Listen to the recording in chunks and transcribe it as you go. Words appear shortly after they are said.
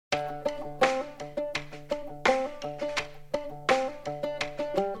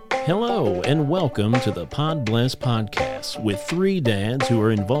Hello, and welcome to the Pod Bless Podcast with three dads who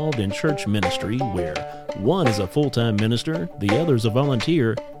are involved in church ministry where one is a full-time minister, the other is a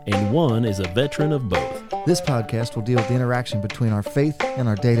volunteer, and one is a veteran of both. This podcast will deal with the interaction between our faith and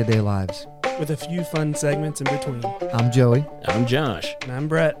our day-to-day lives. With a few fun segments in between. I'm Joey. I'm Josh. And I'm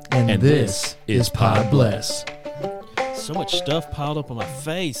Brett. And this is Pod Bless. So much stuff piled up on my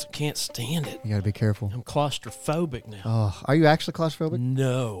face. I can't stand it. You gotta be careful. I'm claustrophobic now. Oh, are you actually claustrophobic?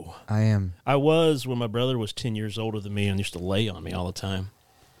 No. I am. I was when my brother was 10 years older than me and used to lay on me all the time.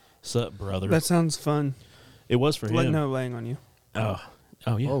 Sup, brother? That sounds fun. It was for him. No laying on you. Oh,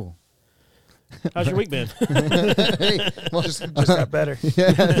 yeah. Oh. How's your week been? Hey, well, Just got better.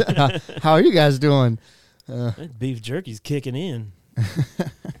 yeah. How are you guys doing? That beef jerky's kicking in.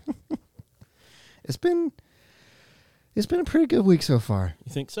 It's been a pretty good week so far.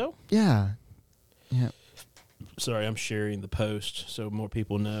 You think so? Yeah. Sorry, I'm sharing the post so more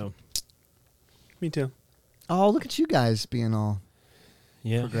people know. Me too. Oh, look at you guys being all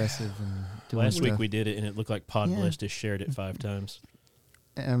Yeah. progressive and doing Last week stuff. we did it, and it looked like Pod Yeah. Bless just shared it 5 times.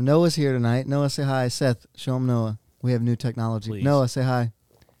 Noah's here tonight. Noah, say hi. Seth, show him Noah. We have new technology. Please. Noah, say hi.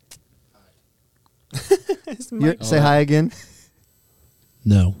 Mike. Say hi again.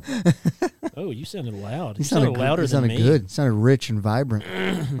 No. Oh, you sounded loud. He You sounded louder He than sounded me. good. He sounded rich and vibrant.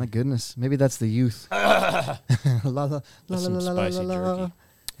 My goodness. Maybe that's the youth. La, la, la, That's some la, la, spicy la, la. jerky.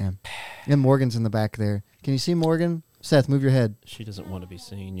 Yeah. And Morgan's in the back there. Can you see Morgan? Seth, move your head. She doesn't want to be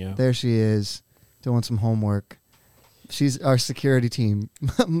seen, yo. There she is, doing some homework. She's our security team,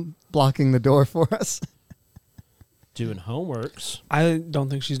 blocking the door for us. Doing homeworks. I don't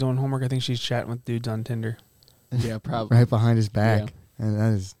think she's doing homework. I think she's chatting with dudes on Tinder. Yeah, probably. Right behind his back. Yeah. And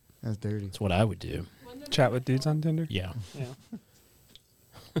that's dirty. That's what I would do. Chat with dudes on Tinder? Yeah. Yeah.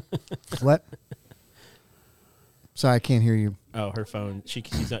 What? Sorry, I can't hear you. Oh, her phone.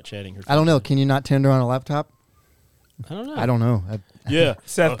 She's not chatting. Her I don't phone. know. Can you not Tinder on a laptop? I don't know. I don't know. Yeah.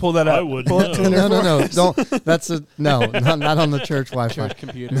 Seth, pull that up. I would Pull up know. Tinder. No. Don't. That's not on the church Wi-Fi. Church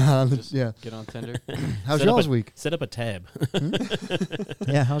computer. Not on the, Just yeah. get on Tinder. How's Set up y'all's a- week? Set up a tab.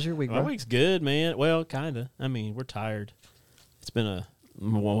 Yeah. How's your week, My bro? week's good, man. Well, kind of. I mean, we're tired. It's been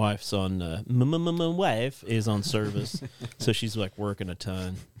my wife's on, my wife is on service, so she's like working a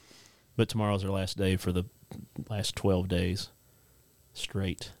ton. But tomorrow's her last day for the last 12 days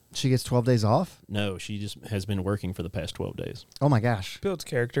straight. She gets 12 days off? No, she just has been working for the past 12 days. Oh, my gosh. Builds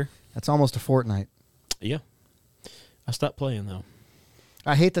character. That's almost a fortnight. Yeah. I stopped playing, though.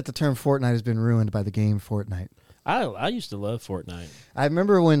 I hate that the term Fortnite has been ruined by the game Fortnite. I used to love Fortnite. I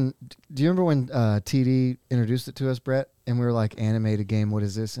remember when, do you remember when TD introduced it to us, Brett? And we were like, animated game, what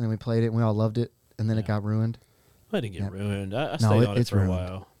is this? And then we played it and we all loved it. And then it Yeah. got ruined. I didn't get Yeah. ruined. I No, stayed on it it's for ruined. a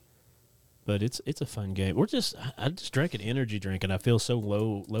while. But it's a fun game. I just drank an energy drink, and I feel so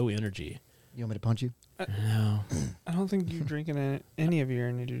low energy. You want me to punch you? No. I don't think you're drinking any of your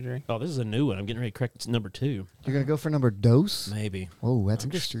energy drink. Oh, this is a new one. I'm getting ready to crack number 2. You're going to go for number dose? Maybe. Oh, that's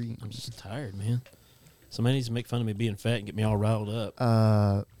I'm extreme. I'm just tired, man. Somebody needs to make fun of me being fat and get me all riled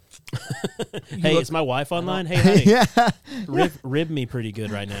up. Hey, is my wife online? Hey, honey. Yeah. Rib me pretty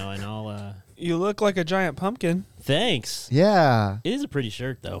good right now, and I'll... You look like a giant pumpkin. Thanks. Yeah. It is a pretty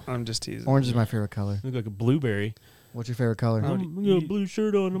shirt, though. I'm just teasing. Orange is my favorite color. I look like a blueberry. What's your favorite color? Oh, I got a blue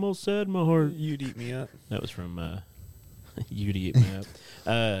shirt on. I'm all sad in my heart. You'd eat me up. That was from You'd Eat Me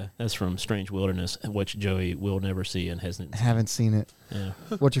Up. That's from Strange Wilderness, which Joey will never see and hasn't seen. Haven't seen it. Yeah.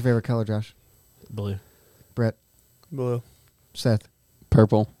 What's your favorite color, Josh? Blue. Brett? Blue. Seth?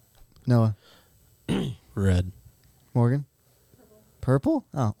 Purple. Noah? Red. Morgan? Purple?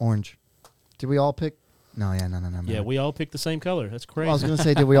 Oh, orange. Did we all pick? No, yeah, no. Yeah, we all picked the same color. That's crazy. Well, I was going to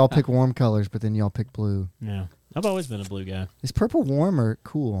say, did we all pick warm colors, but then y'all picked blue. Yeah. I've always been a blue guy. Is purple warm or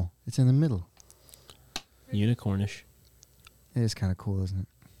cool? It's in the middle. Unicornish, It is kind of cool, isn't it?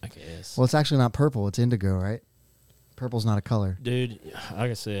 I guess. Well, it's actually not purple. It's indigo, right? Purple's not a color. Dude,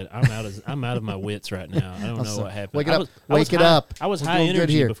 like I said, I'm out of my wits right now. I don't know Also, what happened. wake it I up. was- I was Wake it high- up. I was We're high doing good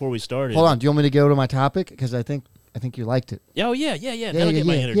energy here. before we started. Hold on. Do you want me to go to my topic? Because I think you liked it. Oh, yeah. That'll get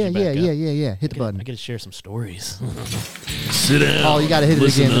my energy back up. Yeah. Hit the I button. got to share some stories. Sit down. Oh, you got to hit it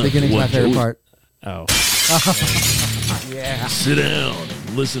Listen again. The up to beginning's what my favorite Joey- part. Oh. Yeah. Sit down and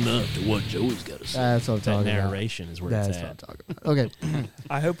listen up to what Joey's got to say. That's what I'm That talking about. narration is where That's it's what I'm at. talking about. Okay.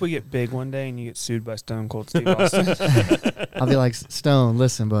 I hope we get big one day and you get sued by Stone Cold Steve Austin. I'll be like, Stone,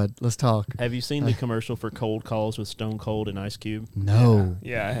 listen, bud. Let's talk. Have you seen the commercial for Cold Calls with Stone Cold and Ice Cube? No.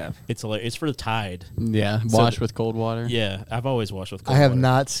 Yeah, I have. It's hilarious. It's for the Tide. Yeah, So- wash with cold water. Yeah, I've always washed with cold I have water.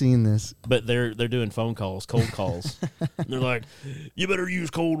 not seen this. But they're doing phone calls, cold calls. And they're like, you better use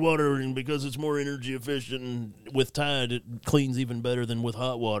cold water and because it's more energy efficient. And with Tide, it cleans even better than with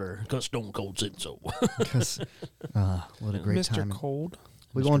hot water because Stone Cold said so. Because what a great Mr. time. Cold.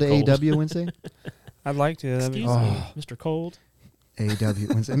 We Mr. going to Cold. AEW Wednesday? I'd like to. That'd be Excuse fun. me, Mr. Cold. AEW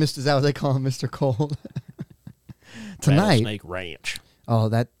Wednesday. Is that what they call him, Mr. Cold? Tonight. Rattlesnake Ranch. Oh,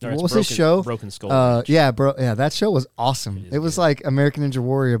 that. Or What it's was his show? Broken Skull Ranch. Yeah, bro. Yeah, that show was awesome. It is It was good. like American Ninja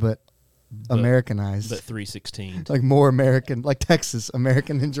Warrior, but Americanized. But 316. Like more American, like Texas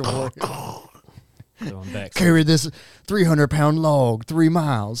American Ninja Warrior. Going back. Carry this 300-pound log 3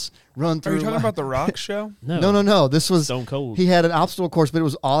 miles. Run Are through. you talking about the Rock show? No. This was Stone Cold. he had an obstacle course, but it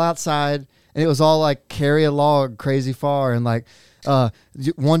was all outside, and it was all like carry a log crazy far, and like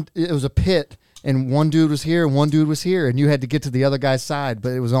one. It was a pit, and one dude was here, and one dude was here, and you had to get to the other guy's side, but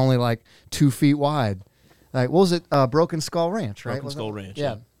it was only like 2 feet wide. Like what was it? Broken Skull Ranch, right? Broken Wasn't Skull it? Ranch.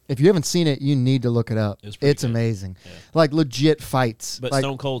 Yeah. If you haven't seen it, you need to look it up. It was pretty It's good. amazing. Yeah. Like legit fights. But like,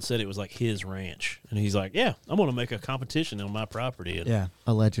 Stone Cold said it was like his ranch, and he's like, "Yeah, I'm gonna make a competition on my property." And yeah,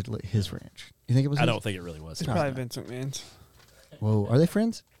 allegedly his ranch. You think it was? I his? don't think it really was. It's Probably probably not. Vince McMahon's. Whoa, are they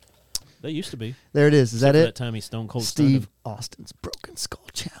friends? They used to be. There it is. Is Except that for it? That time he Stone Cold Steve Austin's Broken Skull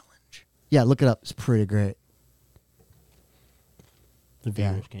Challenge. Yeah, look it up. It's pretty great. The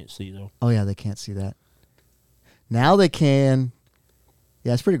Yeah. viewers can't see though. Oh yeah, they can't see that. Now they can.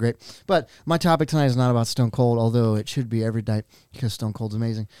 Yeah, it's pretty great. But my topic tonight is not about Stone Cold, although it should be every night because Stone Cold's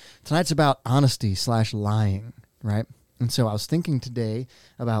amazing. Tonight's about honesty / lying, right? And so I was thinking today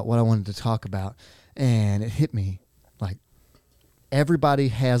about what I wanted to talk about, and it hit me like everybody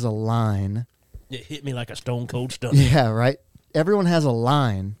has a line. It hit me like a Stone Cold stunner. Yeah, right. Everyone has a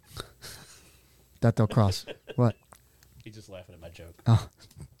line that they'll cross. What? He's just laughing at my joke.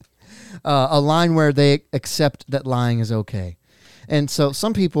 A line where they accept that lying is okay. And so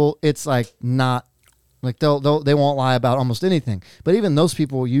some people, it's like not like they won't lie about almost anything. But even those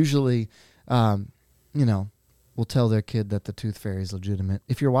people usually, will tell their kid that the tooth fairy is legitimate.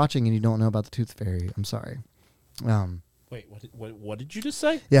 If you're watching and you don't know about the tooth fairy, I'm sorry. Wait, what did you just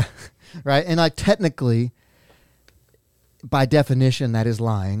say? Yeah, right. And like technically, by definition, that is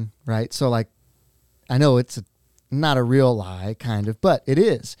lying, right? So like, I know it's not a real lie, kind of, but it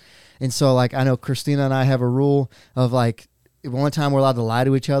is. And so like, I know Christina and I have a rule of like, the only time we're allowed to lie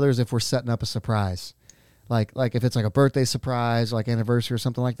to each other is if we're setting up a surprise. Like if it's like a birthday surprise, or like anniversary or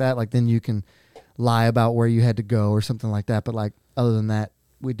something like that, like then you can lie about where you had to go or something like that. But like other than that,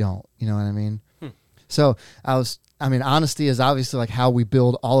 we don't. You know what I mean? So honesty is obviously like how we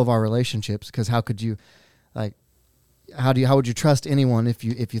build all of our relationships. Because how could you, like, how would you trust anyone if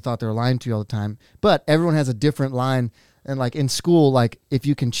you thought they were lying to you all the time? But everyone has a different line. And like in school, like if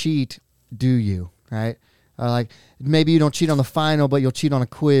you can cheat, do you, right? Like maybe you don't cheat on the final, but you'll cheat on a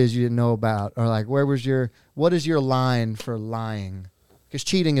quiz you didn't know about. Or like what is your line for lying? Because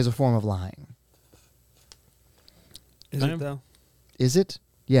cheating is a form of lying. Is it though? Is it?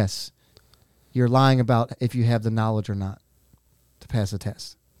 Yes. You're lying about if you have the knowledge or not to pass a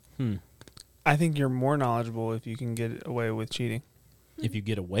test. I think you're more knowledgeable if you can get away with cheating. If you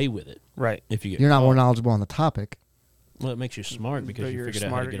get away with it, Right. if you get You're not more caught. knowledgeable on the topic. Well, it makes you smart because But you you're figured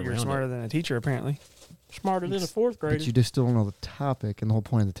smarter. out how to get You're around smarter it. than a teacher, apparently. Smarter than a fourth grader. But you just still don't know the topic, and the whole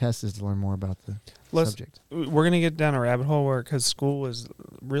point of the test is to learn more about the subject. We're gonna get down a rabbit hole where because school was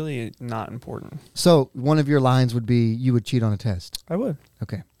really not important. So one of your lines would be you would cheat on a test. I would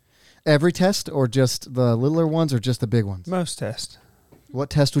Okay. Every test or just the littler ones or just the big ones? most tests. What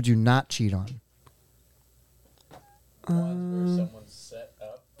test would you not cheat on?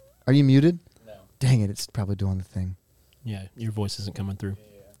 Are you muted? No. Dang it, it's probably doing the thing. Yeah, your voice isn't coming through.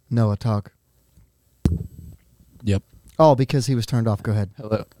 Noah, talk. Yep. Oh, because he was turned off. Go ahead.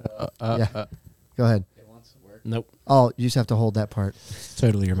 Hello. Yeah. Go ahead. Nope. Oh, you just have to hold that part.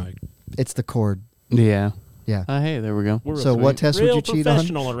 Totally your mic. It's the cord. Yeah. Yeah. Hey, there we go. We're So what test would real you cheat on?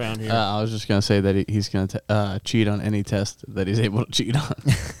 professional around here. I was just gonna say that he's gonna cheat on any test that he's able to cheat on.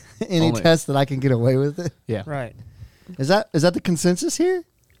 Any Only- test that I can get away with it? Yeah. Right. Is that the consensus here?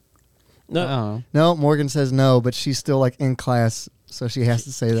 no, Oh. No, Morgan says no, but she's still like in class, so she has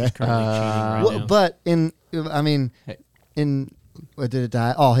to say that. currently cheating right Well, now. but Hey. did it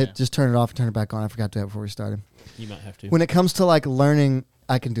die? Oh, Yeah. just turn it off and turn it back on. I forgot to do that before we started. You might have to. When it comes to like learning,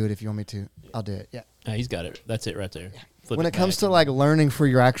 I can do it if you want me to. I'll do it. Yeah. He's got it. That's it right there. Flip When it comes back. to like learning for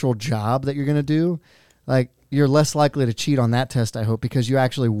your actual job that you're going to do, like you're less likely to cheat on that test, I hope, because you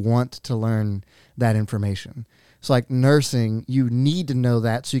actually want to learn that information. So like nursing, you need to know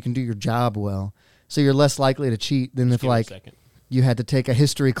that so you can do your job well. So you're less likely to cheat than Just if give it a like second. you had to take a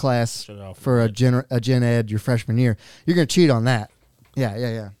history class Shut it off for a a gen ed your freshman year. You're going to cheat on that.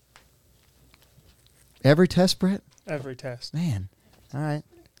 Yeah. Every test, Brett? Every test. Man. All right.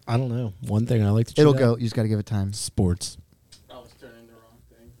 I don't know. One thing I like to cheat It'll at, go. You just got to give it time. sports.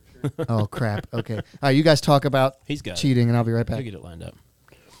 Oh crap. Okay. All right, you guys talk about He's got cheating, and I'll be right I'll back. get it lined up.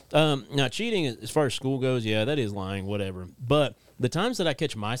 Now, cheating, as far as school goes, yeah, that is lying, whatever. But the times that I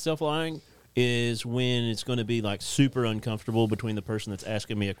catch myself lying is when it's going to be like super uncomfortable between the person that's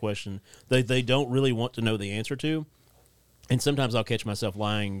asking me a question they don't really want to know the answer to. And sometimes I'll catch myself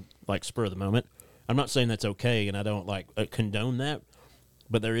lying like spur of the moment. I'm not saying that's okay, and I don't like condone that.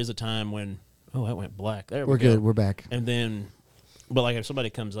 But there is a time when, oh, that went black. There we We're go. good. We're back. And then, but like if somebody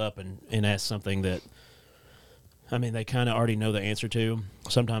comes up and asks something that, I mean, they kind of already know the answer to,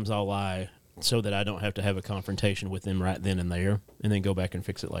 sometimes I'll lie so that I don't have to have a confrontation with them right then and there and then go back and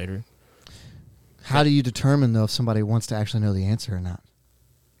fix it later. How do you determine, though, if somebody wants to actually know the answer or not?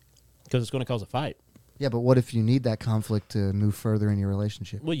 Because it's going to cause a fight. Yeah, but what if you need that conflict to move further in your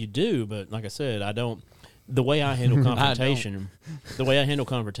relationship? Well, you do, but like I said, I don't. The way I handle confrontation,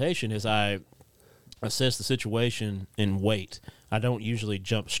 is I assess the situation and wait. I don't usually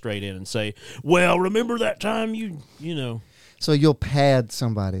jump straight in and say, "Well, remember that time you know." So you'll pad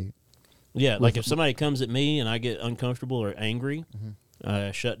somebody. Yeah, like if somebody comes at me and I get uncomfortable or angry,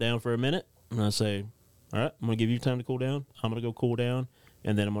 I shut down for a minute and I say, "All right, I'm going to give you time to cool down. I'm going to go cool down,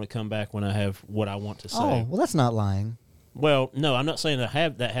 and then I'm going to come back when I have what I want to say." Oh, well, that's not lying. Well, no, I'm not saying that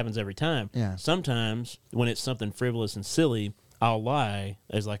happens every time. Yeah. Sometimes when it's something frivolous and silly, I'll lie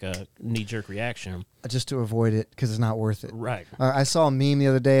as like a knee-jerk reaction. Just to avoid it because it's not worth it. Right. I saw a meme the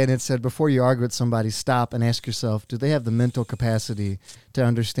other day, and it said, before you argue with somebody, stop and ask yourself, do they have the mental capacity to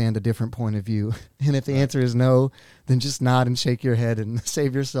understand a different point of view? And if the answer is no, then just nod and shake your head and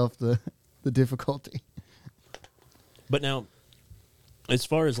save yourself the difficulty. But now, as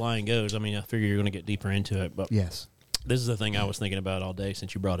far as lying goes, I mean, I figure you're going to get deeper into it, but Yes. this is the thing I was thinking about all day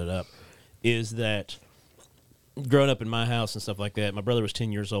since you brought it up, is that growing up in my house and stuff like that, my brother was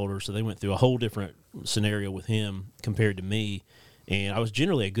 10 years older, so they went through a whole different scenario with him compared to me. And I was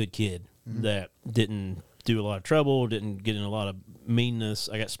generally a good kid that didn't do a lot of trouble, didn't get in a lot of meanness.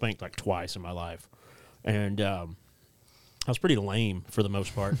 I got spanked like twice in my life. And I was pretty lame for the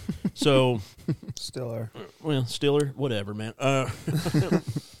most part. So, Still are. well, Stiller, whatever, man.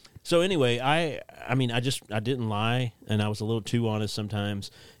 So anyway, I mean, I didn't lie, and I was a little too honest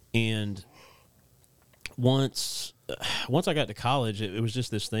sometimes. And once I got to college, it was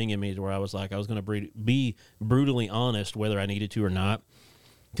just this thing in me where I was like, I was going to be brutally honest whether I needed to or not.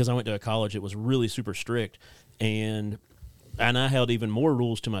 Because I went to a college that was really super strict, and I held even more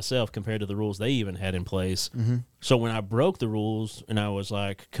rules to myself compared to the rules they even had in place. So when I broke the rules and I was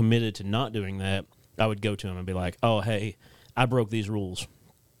like committed to not doing that, I would go to them and be like, "Oh, hey, I broke these rules."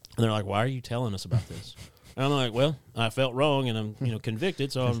 And they're like, "Why are you telling us about this?" And I'm like, "Well, I felt wrong, and I'm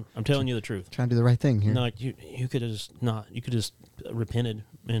convicted, so I'm telling you the truth." Trying to do the right thing here. No, like you could have just repented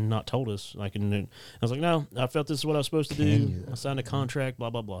and not told us. Like, and I was like, "No, I felt this is what I was supposed to Can do. you, though? I signed a contract, blah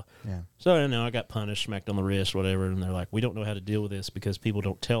blah blah." Yeah. So I got punished, smacked on the wrist, whatever, and they're like, "We don't know how to deal with this because people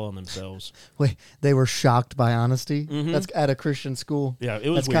don't tell on themselves." Wait, they were shocked by honesty? Mhm. That's at a Christian school. Yeah, it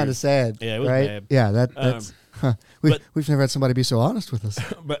was That's weird. kind of sad. Yeah, it was right? bad. Yeah, that's but- we've never had somebody be so honest with us.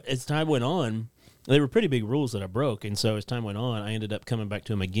 But as time went on, they were pretty big rules that I broke, and so as time went on, I ended up coming back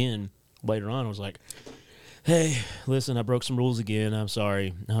to them again later on. I was like, "Hey, listen, I broke some rules again. I'm sorry."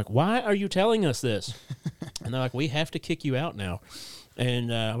 And I'm like, "Why are you telling us this?" And they're like, "We have to kick you out now."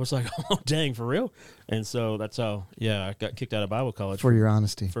 And I was like, "Oh, dang, for real?" And so that's how, I got kicked out of Bible college For your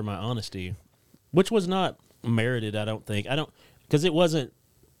honesty. for my honesty, which was not merited, I don't think. Because it wasn't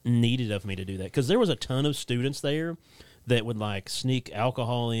needed of me to do that. Because there was a ton of students there that would like sneak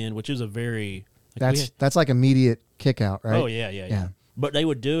alcohol in, which is a very That's like immediate kick out, right? Oh yeah. But they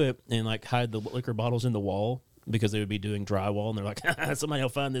would do it and like hide the liquor bottles in the wall because they would be doing drywall, and they're like, "Somebody will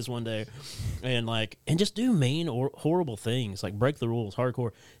find this one day," and just do mean or horrible things, like break the rules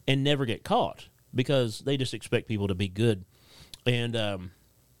hardcore and never get caught because they just expect people to be good, and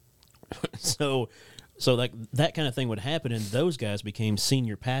so like that kind of thing would happen, and those guys became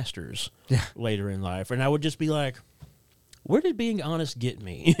senior pastors later in life, and I would just be like, where did being honest get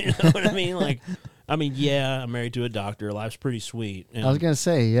me? You know what I mean? Yeah, I'm married to a doctor. Life's pretty sweet. And, I was gonna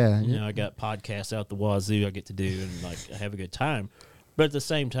say, yeah. I got podcasts out the wazoo I get to do, and I have a good time. But at the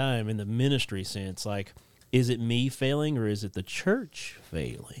same time, in the ministry sense, is it me failing or is it the church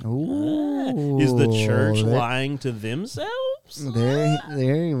failing? Ooh, Is the church there- lying to themselves?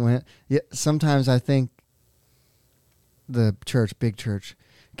 There you went. Yeah, sometimes I think the church, big church,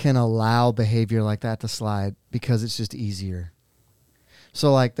 can allow behavior like that to slide because it's just easier.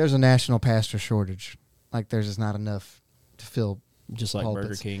 So, there's a national pastor shortage. There's just not enough to fill. Just like pulpits.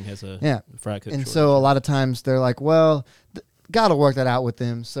 Burger King has a Yeah. fried cook And shortage. so a lot of times they're like, well, God will work that out with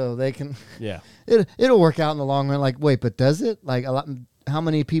them so they can. Yeah. It'll work out in the long run. Wait, but does it?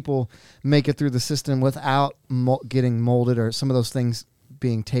 many people make it through the system without getting molded or some of those things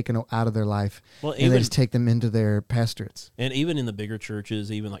being taken out of their life, Well, and they just take them into their pastorates. And even in the bigger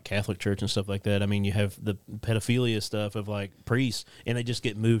churches, even like Catholic Church and stuff like that, I mean, you have the pedophilia stuff of like priests, and they just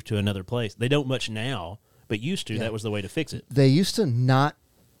get moved to another place. They don't much now, but used to. Yeah. That was the way to fix it. They used to not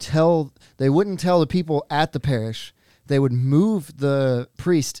they wouldn't tell the people at the parish. They would move the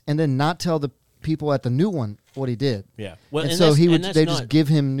priest and then not tell the people at the new one what he did. Yeah. Well, and so that's they not- just give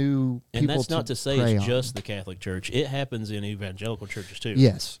him new people. And that's not to say prey it's on. just the Catholic Church. It happens in evangelical churches too.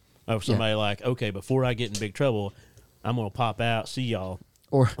 Yes. Of somebody like, okay, before I get in big trouble, I'm going to pop out, see y'all.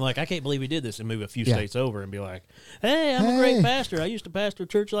 Or Like, I can't believe he did this, and move a few Yeah. states over and be like, hey, I'm a great Hey. pastor. I used to pastor a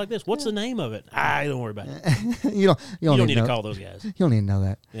church like this. What's the name of it? Don't worry about it. you don't You don't need know, to call those guys. You don't need to know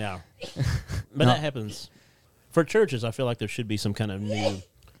that. Yeah. But No. that happens. For churches, I feel like there should be some kind of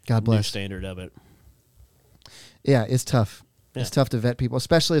God new bless. standard of it. Yeah, it's tough. Yeah. It's tough to vet people,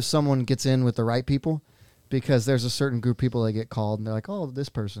 especially if someone gets in with the right people, because there's a certain group of people that get called and they're like, oh, this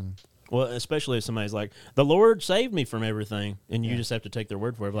person. Well, especially if somebody's like, the Lord saved me from everything, and you just have to take their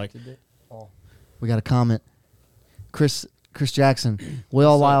word for it. Like, We got a comment. Chris Jackson. We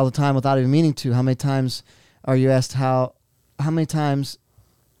all lie all the time without even meaning to. How many times are you asked how many times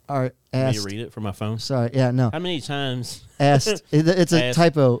are can asked? you read it from my phone? Sorry, yeah, no. How many times Asked. It's a Asked,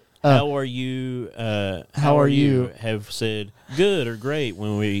 typo. how are you? how are you? Have said good or great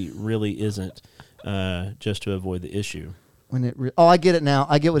when we really isn't, just to avoid the issue. When it I get it now.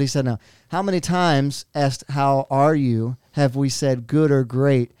 I get what he said now. How many times asked how are you have we said good or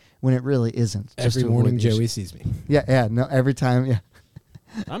great when it really isn't? just Every to avoid morning the issue? Joey sees me. Yeah, no, every time, yeah.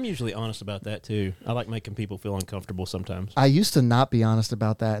 I'm usually honest about that too. I like making people feel uncomfortable sometimes. I used to not be honest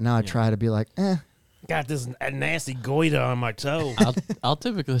about that. Now I try to be like, Got this nasty goiter on my toe. I'll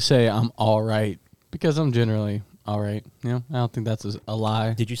typically say I'm all right because I'm generally all right. You know, I don't think that's a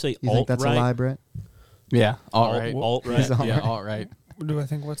lie. Did you say you alt think that's right? a lie, Brett? Yeah, all right. Alt right. He's all Yeah, right. all right. Do I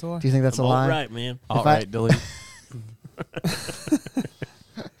think what's a lie? Do you think that's a Alt lie? right, man. All If I- right, delete.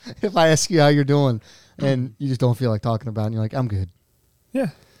 If I ask you how you're doing and you just don't feel like talking about it and you're like, I'm good. Yeah.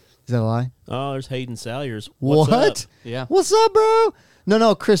 Is that a lie? Oh, there's Hayden Salyers. What? What's up? Yeah. What's up, bro?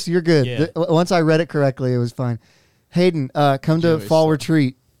 No, Chris, you're good. Yeah. Once I read it correctly, it was fine. Hayden, come to Joey's fall so-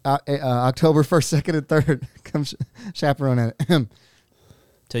 retreat October 1st, 2nd, and 3rd. Come chaperone at it.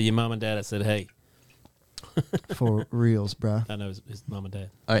 Tell your mom and dad I said, hey. For reals, bro. I know his mom and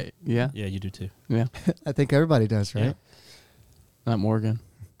dad. Yeah. Yeah, you do too. Yeah. I think everybody does, right? Yeah. Not Morgan.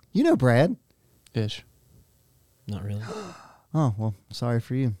 You know Brad. Ish. Not really. Oh, well, sorry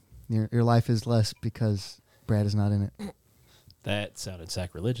for you. Your life is less because Brad is not in it. That sounded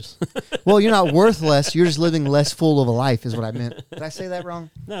sacrilegious. Well, you're not worth less. You're just living less full of a life is what I meant. Did I say that wrong?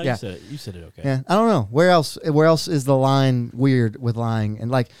 No, Yeah. you said it okay. Yeah, I don't know. Where else is the line weird with lying?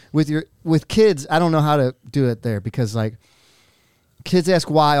 And like with kids, I don't know how to do it there because like kids ask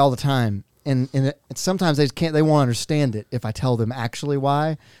why all the time. And sometimes they just can't. They won't understand it if I tell them actually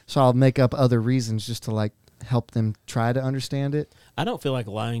why. So I'll make up other reasons just to like help them try to understand it. I don't feel like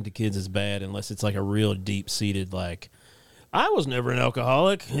lying to kids is bad unless it's like a real deep-seated like, I was never an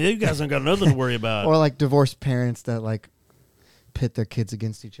alcoholic. You guys ain't got nothing to worry about. Or like divorced parents that like pit their kids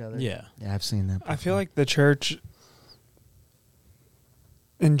against each other. Yeah. Yeah, I've seen that. I feel like the church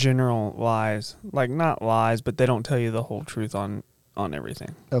in general lies. Like not lies, but they don't tell you the whole truth on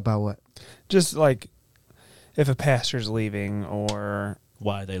everything. About what? Just like if a pastor's leaving or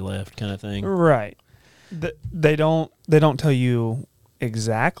Why they left kind of thing. right. They don't tell you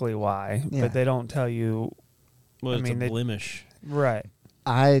exactly why, Yeah. but they don't tell you Well, I it's mean, a they- blemish. right.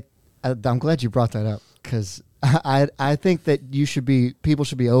 I'm glad you brought that up because I think that people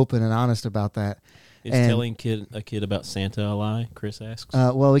should be open and honest about that. Is And- telling a kid about Santa a lie? Chris asks.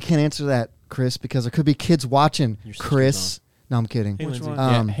 Well, we can't answer that, Chris, because there could be kids watching. Your sister's Chris, no, I'm kidding. Hey, Which Lindsay.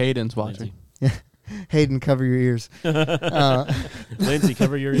 one? Yeah, Hayden's watching. Lindsay. Hayden, cover your ears. Lindsay,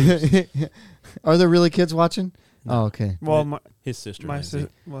 cover your ears. Are there really kids watching? No. Oh, okay. Well, His sister. my Lindsay.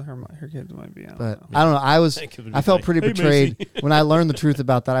 her kids might be. I don't But know. I don't know. That could be I felt funny. pretty Hey, betrayed Macy. when I learned the truth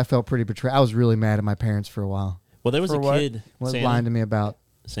about that. I felt pretty betrayed. I was really mad at my parents for a while. Well, there was For a what? kid. What Santa. lying to me about?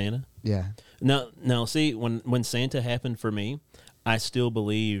 Santa. Yeah. No. See, when Santa happened for me, I still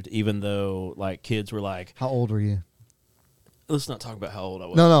believed, even though like kids were like, How old were you? let's not talk about how old I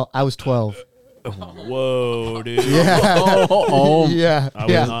was. No, I was 12. Whoa, dude. Yeah. Oh, yeah. I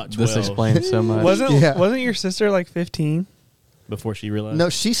was yeah. not 12 this explains so much. Wasn't your sister like 15? before she realized. No,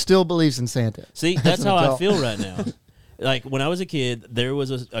 she still believes in Santa. See, that's an how I adult. feel right now. Like when I was a kid, there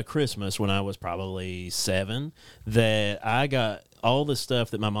was a Christmas when I was probably 7 that I got all the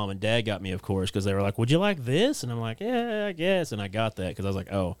stuff that my mom and dad got me, of course, because they were like, would you like this? And I'm like, yeah, I guess. And I got that because I was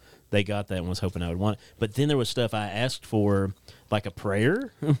like, oh, they got that and was hoping I would want it. But then there was stuff I asked for, like a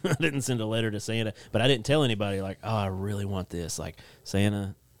prayer. I didn't send a letter to Santa, but I didn't tell anybody, like, oh, I really want this. Like,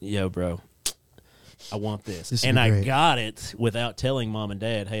 Santa, yo, bro, I want this. And I got it without telling mom and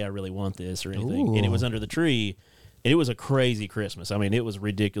dad, hey, I really want this or anything. Ooh. And it was under the tree. And it was a crazy Christmas. I mean, it was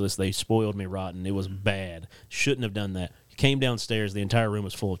ridiculous. They spoiled me rotten. It was bad. Shouldn't have done that. Came downstairs. The entire room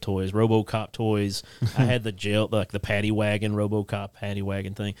was full of toys, RoboCop toys. I had the paddy wagon, RoboCop paddy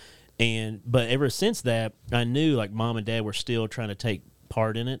wagon thing. But ever since that, I knew like mom and dad were still trying to take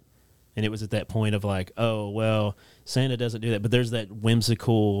part in it. And it was at that point of like, oh, well, Santa doesn't do that. But there's that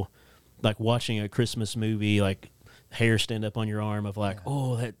whimsical, like watching a Christmas movie, like hair stand up on your arm of like,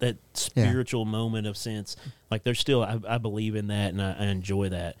 oh, that spiritual moment of sense. Like there's still, I believe in that and I enjoy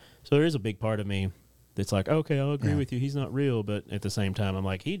that. So there is a big part of me that's like, okay, I'll agree with you. He's not real. But at the same time, I'm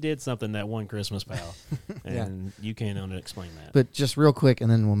like, he did something that one Christmas, pal. And you can't explain that. But just real quick,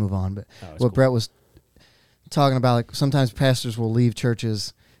 and then we'll move on. But what cool. Brett was talking about, like sometimes pastors will leave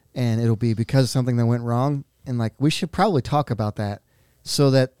churches and it'll be because of something that went wrong. And like, we should probably talk about that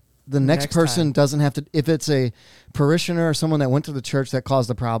so that the next person time. doesn't have to, if it's a parishioner or someone that went to the church that caused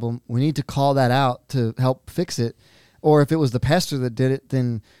the problem, we need to call that out to help fix it. Or if it was the pastor that did it,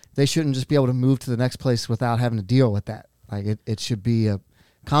 then they shouldn't just be able to move to the next place without having to deal with that. Like it should be a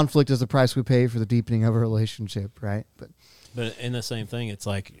conflict is the price we pay for the deepening of a relationship, right? But in the same thing, it's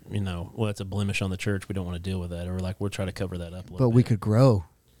like, well, it's a blemish on the church. We don't want to deal with that. Or like, we'll try to cover that up a little But bit. we could grow.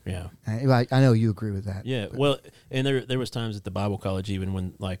 Yeah. I know you agree with that. Yeah, well, and there was times at the Bible college even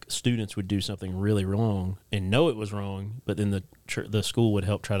when like students would do something really wrong and know it was wrong, but then the school would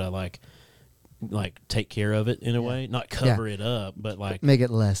help try to like take care of it in a way, not cover it up, but like make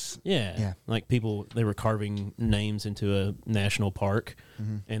it less. Yeah. Like people, they were carving names into a national park,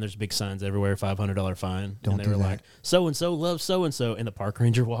 and there's big signs everywhere, $500 fine. Don't and they do were that. like, so and so loves so and so, and the park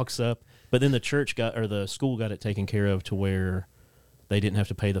ranger walks up, but then the school got it taken care of to where they didn't have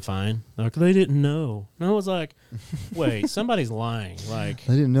to pay the fine. Like, they didn't know. And I was like, wait, somebody's lying. Like,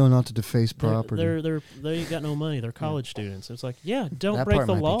 They didn't know not to deface property. they ain't got no money. They're college students. It's like, yeah, don't that break part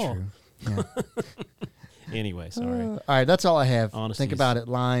the might law. Be true. Yeah. Anyway, sorry. All right, that's all I have. Honesty Think is- about it.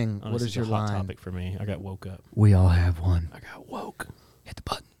 Lying. What Honesty is your a hot line? topic for me. I got woke up. We all have one. I got woke. Hit the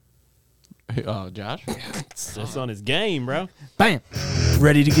button. Oh, Josh? It's on his game, bro. Bam.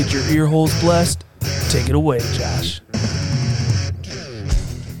 Ready to get your ear holes blessed? Take it away, Josh.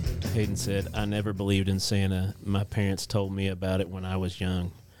 Hayden said, I never believed in Santa. My parents told me about it when I was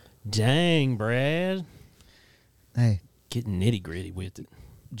young. Dang, Brad. Hey, Getting nitty gritty with it.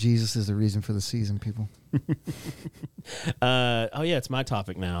 Jesus is the reason for the season, people. Oh, yeah, it's my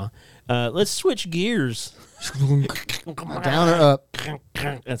topic now. Let's switch gears. Down or up?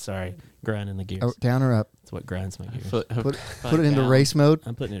 Sorry, grinding the gears. Oh, down or up? That's what grinds my gears. Put it into race mode.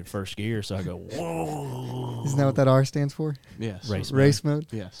 I'm putting it in first gear, so I go, whoa. Isn't that what that R stands for? Yes. Race mode.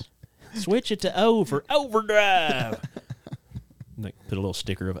 Yes. Switch it to O for overdrive. Like, put a little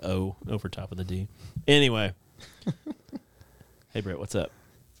sticker of O over top of the D. Anyway. Hey, Brett, what's up?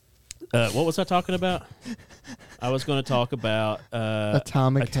 What was I talking about? I was going to talk about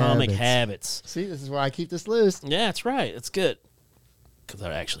Atomic habits. See, this is why I keep this loose. Yeah, that's right. That's good. Because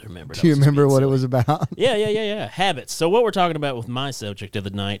I actually remembered. Do you remember what it was about? Yeah. Habits. So what we're talking about with my subject of the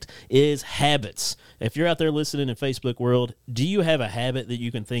night is habits. If you're out there listening in Facebook world, do you have a habit that you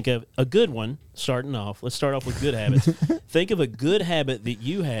can think of? A good one, starting off. Let's start off with good habits. Think of a good habit that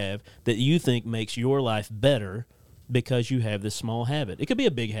you have that you think makes your life better because you have this small habit. It could be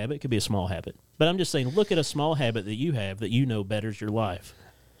a big habit. It could be a small habit. But I'm just saying, look at a small habit that you have that you know betters your life.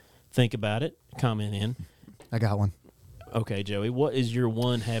 Think about it. Comment in. I got one. Okay, Joey, what is your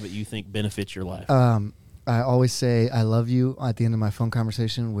one habit you think benefits your life? I always say I love you at the end of my phone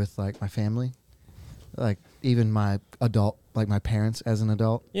conversation with like my family, like even my adult, like my parents as an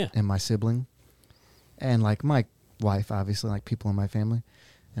adult, and my sibling, and like my wife, obviously, like people in my family,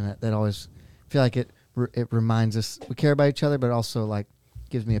 and that always feel like it reminds us we care about each other, but also like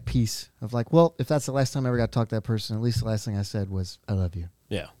gives me a piece of like, well, if that's the last time I ever got to talk to that person, at least the last thing I said was I love you.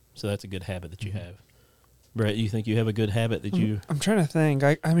 Yeah, so that's a good habit that you have. Brett, you think you have a good habit that you I'm trying to think.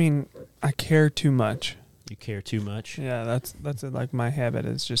 I mean, I care too much. you care too much? Yeah, that's it. Like my habit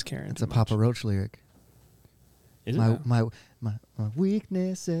is just caring. It's too a Papa much. Roach lyric. Is it? My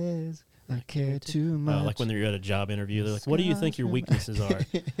weakness is I care too much. Like when you're at a job interview, they're like, "What do you think your weaknesses are?"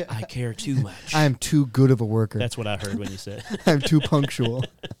 I care too much. I am too good of a worker. That's what I heard when you said. I'm too punctual.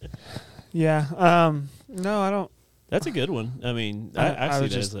 Yeah. No, I don't. That's a good one. I mean, I see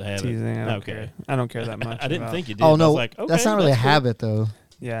was that just as a habit. teasing. I don't Okay. care. I don't care that much. I didn't about- think you did. Oh I was no, like, okay, that's not really a cool. habit though.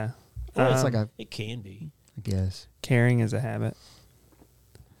 Yeah. Well, it's like a, It can be. I guess. Caring is a habit.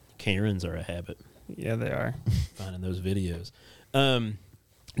 Karens are a habit. Yeah, they are. Finding those videos.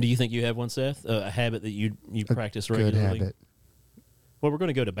 Do you think you have one, Seth? A habit that you A practice Good regularly? habit. Well, we're going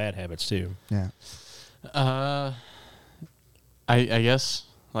to go to bad habits too. Yeah. I guess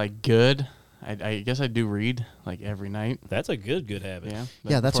like good. I guess I do read like every night. That's a good habit. Yeah.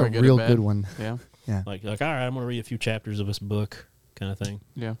 Yeah, that's before a I go to real bed. good one. Yeah. Yeah. Like all right, I'm going to read a few chapters of this book, kind of thing.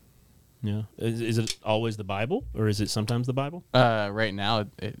 Yeah. Yeah. Is it always the Bible, or is it sometimes the Bible? Right now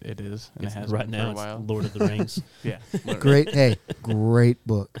it is, and it has right been now. for a It's while. Lord of the Rings. Yeah. literally. Great. Hey, great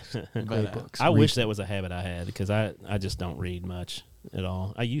book. But, Great books. I Read- wish that was a habit I had because I just don't read much at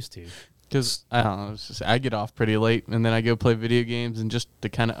all. I used to. Because I don't know, it's just, I get off pretty late, and then I go play video games, and just to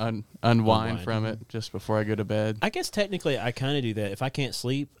kind of unwind Unwind. from it just before I go to bed. I guess technically I kind of do that. If I can't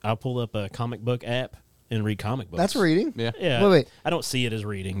sleep, I'll pull up a comic book app and read comic books. That's reading. Yeah. Yeah. Wait. I don't see it as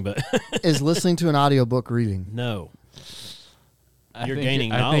reading, but Is listening to an audiobook reading? no. I You're think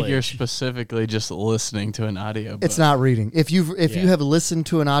gaining I think you're knowledge. specifically just listening to an audio book. It's not reading. If you Yeah. have listened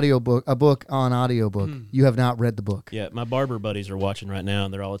to an audiobook, a book on audiobook, you have not read the book. Yeah, my barber buddies are watching right now,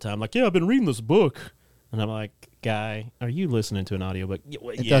 and they're all the time like, "Yeah, I've been reading this book," and I'm like, "Guy, are you listening to an audiobook?"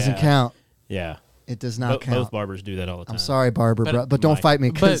 It doesn't count. Yeah, It does not count. both barbers do that all the time. I'm sorry, Barber, But- but don't Mike- fight me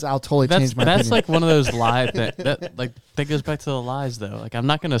because But I'll totally change my That's opinion. like one of those lie that goes back to the lies though. Like I'm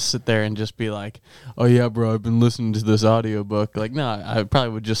not gonna sit there and just be like, "Oh yeah, bro, I've been listening to this audiobook." Like no, I probably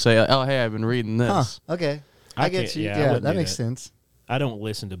would just say, "Oh hey, I've been reading this." Huh, okay. I I get can't- you. yeah, I Yeah, wouldn't that do makes that. sense. I don't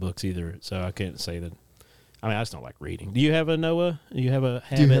listen to books either, so I can't say that. I mean, I just don't like reading. Do you have a Noah? Do you have a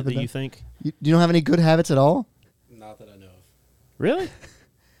Do you habit have a that No- you think? You don't have any good habits at all? Not that I know of. Really?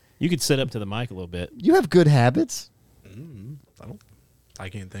 You could sit up to the mic a little bit. You have good habits? I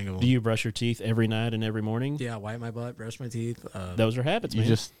can't think of them. Do you brush your teeth every night and every morning? Yeah, wipe my butt, brush my teeth. Those are habits, You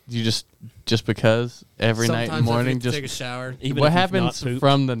man. just because every night and sometimes I morning have to just take a shower. Even what if you've happens not pooped?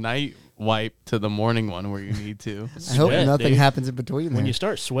 from the night wipe to the morning one where you need to. I hope Sweat, nothing dude. happens in between When there. you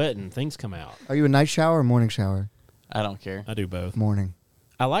start sweating, things come out. Are you a night shower or morning shower? I don't care. I do both. Morning.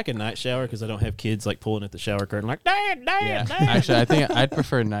 I like a night shower because I don't have kids like pulling at the shower curtain like, Dad, Yeah. Dad. Actually, I think I'd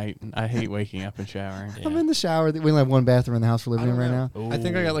prefer night. I hate waking up and showering. I'm in the shower. We only have one bathroom in the house we're living in right now. I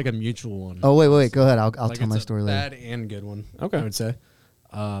think I got like a mutual one. Oh, wait. Go ahead. I'll Like, tell my it's a story later. bad and good one. Okay. I would say.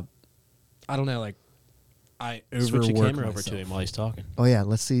 I don't know. Like, I Switch overwork your camera over myself. to him while he's talking. Oh, yeah.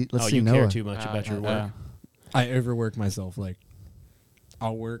 Let's see you Noah. care too much about your work. I overwork myself. Like,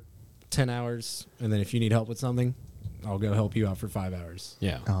 I'll work 10 hours, and then if you need help with something, I'll go help you out for 5 hours.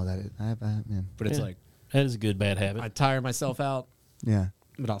 Yeah. Oh, that is. Man. But it's Yeah. like That is a good bad habit. I tire myself out, Yeah.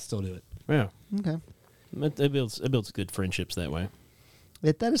 but I'll still do it. yeah. Okay. It builds good friendships that way.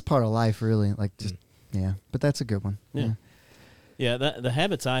 That is part of life, really. Like, just, yeah. But that's a good one. Yeah. Yeah, the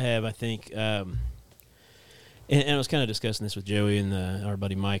habits I have, I think, and I was kind of discussing this with Joey and our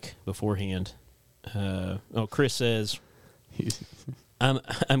buddy Mike beforehand. Chris says,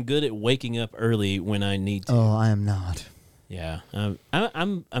 I'm good at waking up early when I need to. Oh, I am not. Yeah,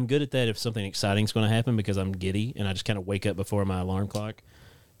 I'm good at that if something exciting is going to happen because I'm giddy and I just kind of wake up before my alarm clock,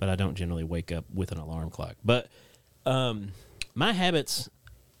 but I don't generally wake up with an alarm clock. But my habits,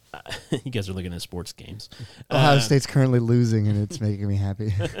 you guys are looking at sports games. Ohio State's currently losing, and it's making me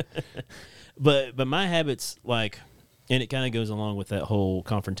happy. But my habits, like, and it kind of goes along with that whole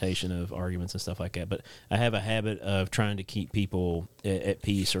confrontation of arguments and stuff like that. But I have a habit of trying to keep people at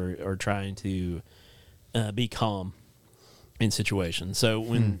peace or trying to be calm in situations. So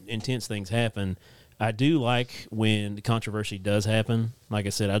when intense things happen, I do like when controversy does happen. Like I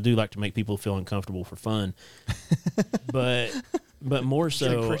said, I do like to make people feel uncomfortable for fun. but more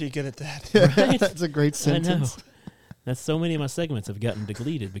so, Pretty good at that. right? That's a great I know. sentence. That's so many of my segments have gotten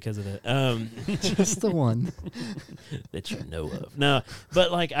deleted because of that. Just the one. That you know of. No,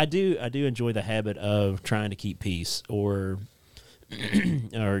 but like I do enjoy the habit of trying to keep peace or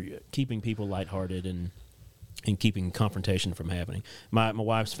keeping people lighthearted and keeping confrontation from happening. My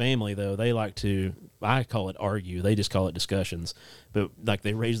wife's family though, they like to, I call it argue. They just call it discussions. But like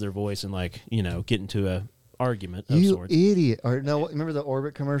they raise their voice and like, get into a argument of You sorts. idiot. Or no, remember the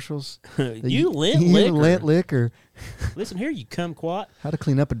Orbit commercials? you lint You liquor. lint liquor. Listen here, you kumquat. How to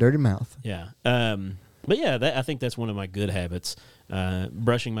clean up a dirty mouth. Yeah. But yeah, I think that's one of my good habits.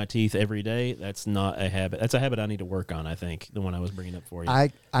 Brushing my teeth every day, that's not a habit. That's a habit I need to work on, I think, the one I was bringing up for you.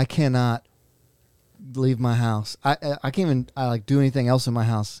 I cannot leave my house. I can't even like do anything else in my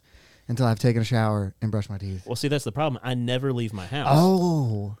house until I've taken a shower and brushed my teeth. Well, see, that's the problem. I never leave my house.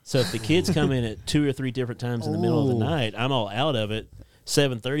 Oh, So if the kids come in at 2 or 3 different times in the middle of the Oh. night, I'm all out of it.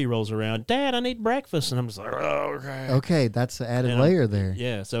 7:30 rolls around. Dad, I need breakfast, and I'm just like, oh, okay. okay, that's the added And I'm- layer there.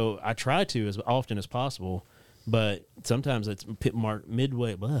 Yeah, so I try to as often as possible, but sometimes it's marked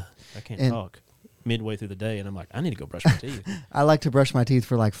midway. Blah, I can't And- talk. Midway through the day, and I'm like, I need to go brush my teeth. I like to brush my teeth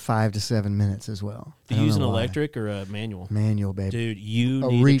for like 5 to 7 minutes as well. Do I you don't use an know why. electric or a manual? Manual, baby. Dude, you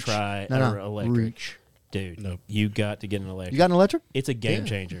A need reach. to try No, an no, electric. reach. Dude, Nope. you got to get an electric. You got an electric? It's a game Yeah.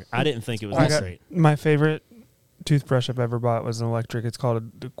 changer. I didn't think it was I that got- great. My favorite toothbrush I've ever bought was an electric. It's called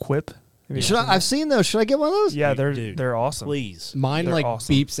a Quip. Have you Should seen I've seen those. Should I get one of those? that? Yeah, Dude, they're awesome. Please. Mine They're like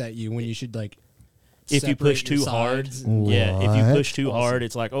awesome. beeps at you when you should like. If you push separate your too hard, sides. yeah. If you What? push too Awesome. hard,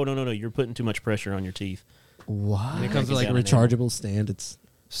 it's like, oh no, you're putting too much pressure on your teeth. What? And it comes with like a Down an rechargeable stand. It's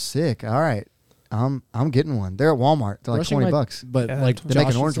Sick. All right. I'm getting one. They're at Walmart. They're like brushing $20 my- bucks. But Yeah, like They make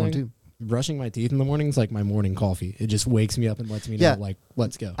Josh an was orange one saying, too. Brushing my teeth in the morning is like my morning coffee. It just wakes me up and lets me know Yeah. like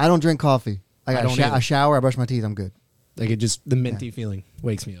let's go. I don't drink coffee. I I got don't either. a shower. I brush my teeth. I'm good. Like it just the minty feeling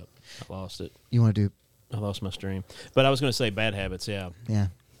wakes me up. I lost it. You want to do? I lost my stream. But I was going to say bad habits. Yeah. Yeah.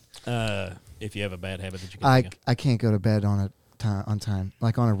 If you have a bad habit that you can think of. I can't go to bed on time,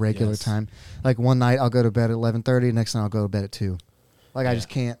 like on a regular Yes. time. Like one night I'll go to bed at 11:30. Next night I'll go to bed at 2. Like I Yeah. just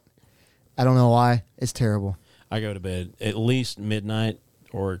can't. I don't know why. It's terrible. I go to bed at least midnight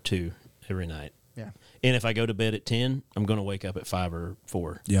or 2 every night. Yeah. And if I go to bed at 10, I'm going to wake up at 5 or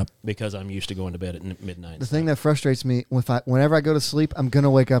 4. Yep. Because I'm used to going to bed at midnight. The thing that frustrates me whenever I go to sleep, I'm gonna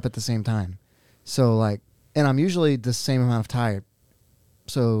wake up at the same time. So like, and I'm usually the same amount of tired.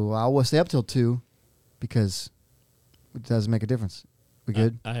 So I'll stay up till 2 because it doesn't make a difference. We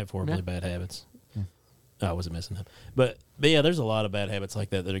good? I have horribly Yeah. bad habits. Yeah. I wasn't messing up. But yeah, there's a lot of bad habits like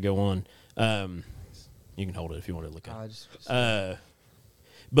that go on. You can hold it if you want to look at it.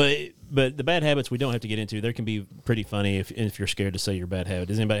 But the bad habits we don't have to get into. There can be pretty funny if you're scared to say your bad habit.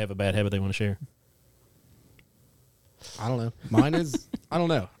 Does anybody have a bad habit they want to share? I don't know. Mine is I don't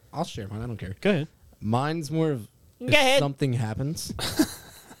know. I'll share mine. I don't care. Go ahead. Mine's more of Go if ahead. something happens.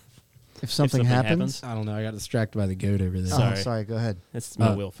 If something happens, I don't know. I got distracted by the goat over there. oh, Sorry. sorry. Go ahead. That's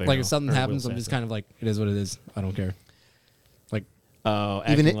my Will Ferrell. Like if something or Will happens, I'm just Sasso. kind of like it is what it is. I don't care. Like Oh,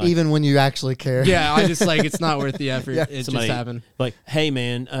 Even acting like- even when you actually care. yeah, I just like it's not worth the effort. Yeah. It somebody- just happened. like, hey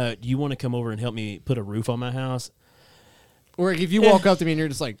man, do you want to come over and help me put a roof on my house? Or like, if you walk up to me and you're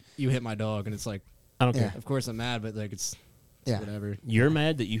just like you hit my dog, and it's like I don't Yeah. care. of course I'm mad, but like it's Yeah. whatever. You're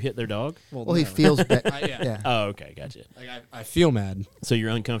mad that you hit their dog? Well, he no. feels bad. Yeah. Yeah. Oh, okay, gotcha. Like I feel mad. So your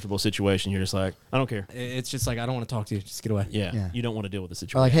uncomfortable situation, you're just like, I don't care. It's just like I don't want to talk to you. Just get away. Yeah, Yeah. you don't want to deal with the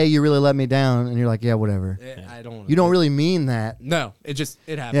situation. Or like, hey, you really let me down, and you're like, yeah, whatever. I don't. You don't really mean that. No, it just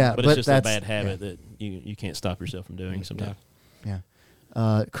it happened. Yeah. but but it's just a that's- bad habit that you can't stop yourself from doing sometimes. Yeah.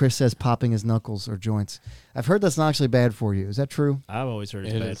 Chris says popping his knuckles or joints. I've heard that's not actually bad for you. Is that true? I've always heard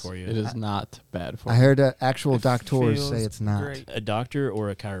it's It bad is- for you. It is not bad for I you. heard actual It doctors feels say it's not. great. A doctor or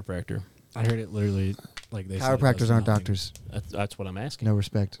a chiropractor? I heard it literally like they said it Chiropractors does aren't nothing. doctors. That's what I'm asking. No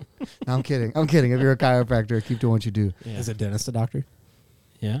respect. No, I'm kidding. I'm kidding. If you're a chiropractor, keep doing what you do. Yeah. Is a dentist a doctor?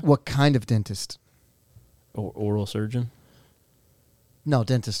 Yeah. What kind of dentist? Or oral surgeon? No,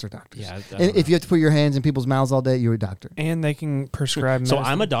 dentists are doctors. Yeah. I And don't if know. you have to put your hands in people's mouths all day, you're a doctor. And they can prescribe So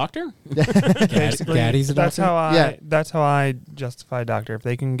medicine. I'm a doctor? Basically, Gaddy's a that's doctor? how I Yeah. that's how I justify doctor. If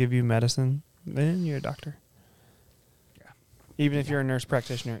they can give you medicine, then you're a doctor. Even if you're a nurse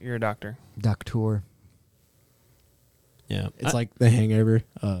practitioner, you're a doctor. Doctor. Yeah. It's like the Hangover.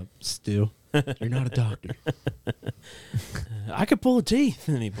 Stu, you're not a doctor. I could pull a teeth.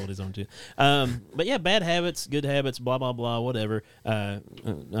 And he pulled his own teeth. But yeah, bad habits, good habits, blah, blah, blah, whatever. I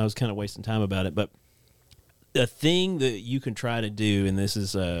was kind of wasting time about it. But the thing that you can try to do, and this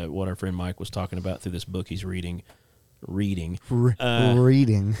is what our friend Mike was talking about through this book he's reading, Reading.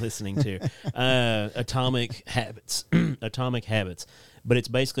 listening to, Atomic Habits. Atomic Habits. But it's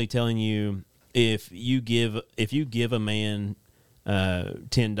basically telling you if you give a man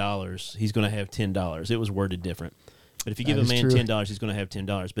 $10, he's going to have $10. It was worded different. But if you give That a is man true. $10, he's going to have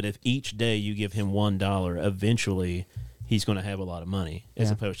 $10. But if each day you give him $1, eventually he's going to have a lot of money as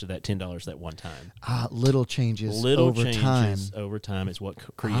Yeah. opposed to that $10 that one time. Little changes Little over changes time. over time is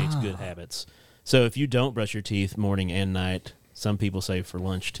what creates good habits. So if you don't brush your teeth morning and night, some people say for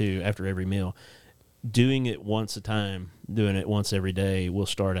lunch too, after every meal, doing it once a time, doing it once every day will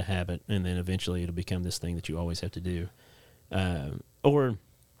start a habit, and then eventually it'll become this thing that you always have to do.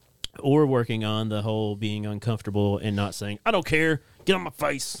 Or working on the whole being uncomfortable and not saying, I don't care, get on my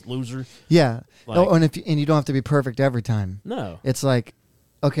face, loser. Yeah. Like- Oh, and you don't have to be perfect every time. No. It's like,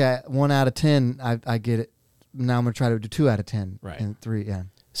 okay, 1 out of 10, I get it. Now I'm gonna try to do 2 out of 10, Right. and 3. Yeah.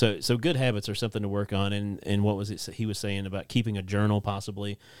 So good habits are something to work on, and what was it he was saying about keeping a journal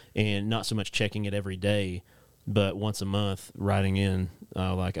possibly, and not so much checking it every day, but once a month writing in,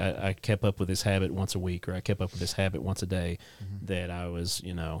 like I kept up with this habit once a week, or I kept up with this habit once a day, that I was,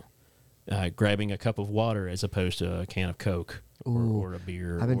 grabbing a cup of water as opposed to a can of Coke or a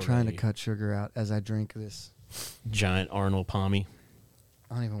beer. I've been or trying to a cut sugar out as I drink this. giant Arnold Palmy,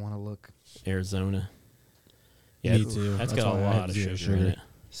 I don't even want to look. Arizona. Yeah, Me too. That's That's got a why I lot have of zero sugar in sugar. it.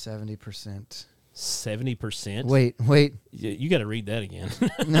 70%. 70%. Wait. You got to read that again.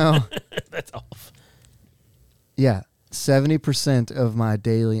 No. That's off. Yeah. 70% of my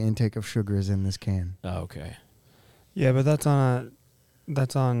daily intake of sugar is in this can. Oh, okay. Yeah, but that's not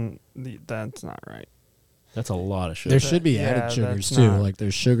right. That's a lot of sugar. There should be Yeah, added sugars that's too. not- Like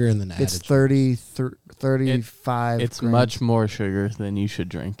there's sugar and then added. It's 35 It's grams. much more sugar than you should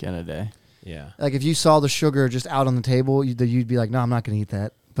drink in a day. Yeah. Like if you saw the sugar just out on the table, you'd be like, no, I'm not going to eat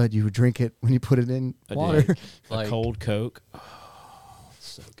that. But you would drink it when you put it in I water. did. Like- a cold Coke. Oh,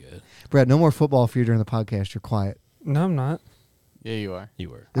 so good. Brett, no more football for you during the podcast. You're quiet. No, I'm not. Yeah, you are. You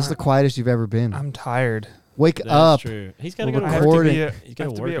were. This is the quietest you've ever been. I'm tired. Wake That's up. true. He's got to We're go to I have work. to recording. be at, He's I gotta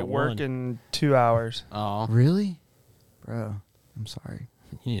have to work be at at work 1. in 2 hours. Oh, Really? Bro, I'm sorry.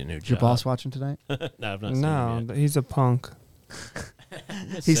 You need a new Is your job. boss watching tonight? No, I've not seen No, him he's a punk.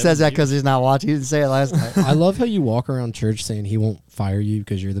 yet. He says that because he's not watching. He didn't say it last night. I love how you walk around church saying he won't fire you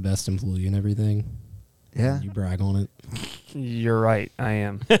because you're the best employee and everything. Yeah. You brag on it. You're right. I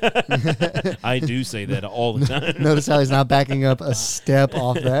am. I do say that all the time. Notice how he's not backing up a step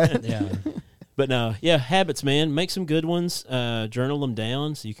off that. Yeah. But no, yeah, habits, man. Make some good ones. Journal them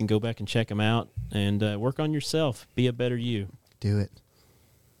down so you can go back and check them out and work on yourself. Be a better you. Do it.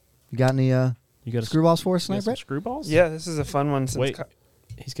 You got any You got screwballs for us you got tonight, some Brett? screwballs? Yeah, this is a fun one. Since Wait,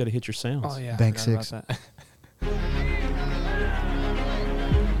 he's got to hit your sounds. Oh yeah, Bank I forgot six. about that.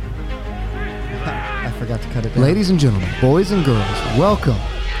 I forgot to cut it down. Ladies and gentlemen, boys and girls, welcome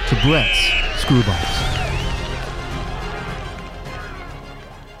to Brett's Screwballs.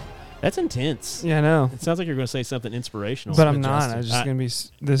 That's intense. Yeah, I know. It sounds like you're going to say something inspirational. But I'm not. Justin. I'm just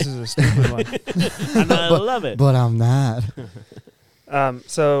gonna be. This is a stupid one. And I love it. But I'm not.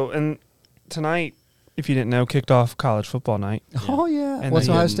 And tonight, if you didn't know, kicked off college football night. Oh, yeah. And What's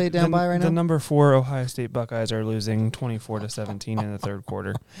the- Ohio State down by right The now? number 4 Ohio State Buckeyes are losing 24-17 in the third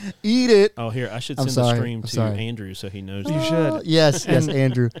quarter. Eat it. Oh, here, I should I'm send the sorry. stream I'm to sorry. Andrew so he knows. You that. should. Yes, And-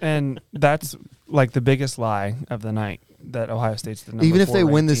 Andrew. And that's like the biggest lie of the night, that Ohio State's the number Even if 4 they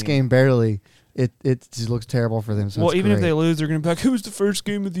win ranked this team. game barely, it just looks terrible for them. So Well, it's even if great. they lose, they're going to be like, "Who's the first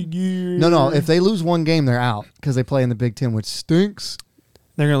game of the year?" No. If they lose one game, they're out because they play in the Big Ten, which stinks.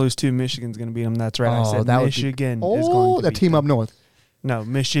 they're going to lose 2. Michigan's going to beat them. That's right. I Oh, said that would be- Michigan is Oh, going to that beat team them. up north. No,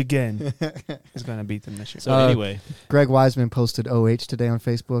 Michigan is going to beat them this year. So, Uh, anyway. Greg Wiseman posted OH today on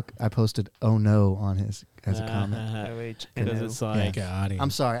Facebook. I posted oh no on his as a comment. OH Because and it's O. like, God.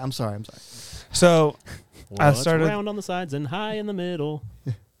 I'm sorry. So I well, it's started- round on the sides and high in the middle.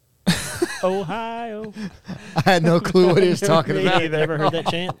 Ohio. I had no clue what he was talking Me about. either. Ever heard that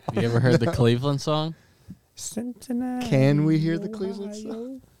chant? You ever heard the Cleveland song? Cincinnati. Can we hear the Cleveland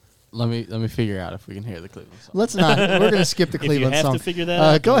song? Let me figure out if we can hear the Cleveland song. Let's not. We're going to skip the If you Cleveland have song. to figure that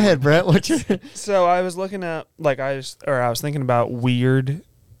out, Go ahead, Brett. What's your So I was looking at I was thinking about weird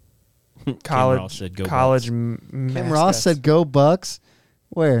Kim college Ross said, "Go college Bucks." Kim Ross said go Bucks.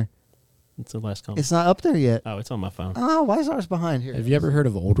 Where? It's the last comment. It's not up there yet. Oh, it's on my phone. Oh, why is ours behind here? Have you ever heard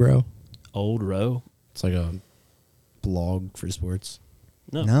of Old Row? Old Row? It's like a blog for sports.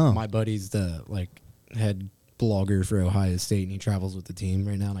 No. No. My buddy's the head blogger for Ohio State, and he travels with the team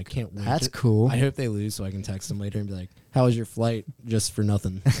right now. And I can't wait. That's cool. I hope they lose so I can text him later and be like, "How was your flight?" Just for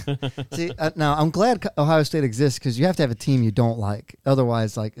nothing. See, now I'm glad Ohio State exists because you have to have a team you don't like.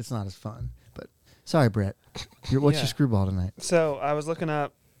 Otherwise, it's not as fun. But sorry, Brett. What's Yeah. your screwball tonight? So I was looking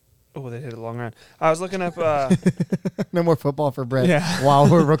up. Oh, they hit a long run. I was looking up. No more football for Brett Yeah. while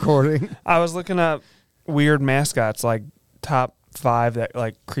we're recording. I was looking up weird mascots, like top 5 that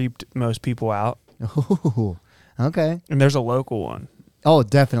creeped most people out. Oh, okay. And there's a local one. Oh,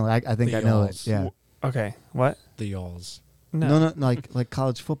 definitely. I think The I know it. Yalls. Yeah. Okay, what? The y'alls. No, like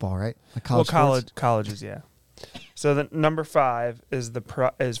college football, right? Like college sports? Colleges, yeah. So the number 5 is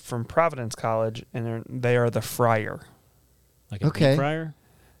is from Providence College, and they are the Friar. Like a Okay. deep fryer?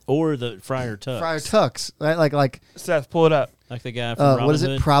 Or the Friar Tucks? Friar Tucks, right? Like Seth, pull it up. Like the guy from Robin what is it?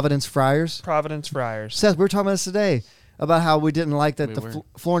 Hood? Providence Friars. Providence Friars. Seth, we were talking about this today about how we didn't like that We the were.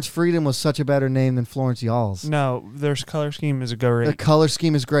 Florence Freedom was such a better name than Florence Y'alls. No, their color scheme is a The great. color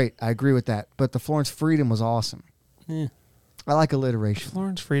scheme is great. I agree with that. But the Florence Freedom was awesome. Eh. I like alliteration.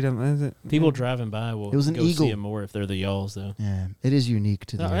 Florence Freedom. Is it? People driving by will It was an go eagle. see them more if they're the y'alls, though. Yeah, it is unique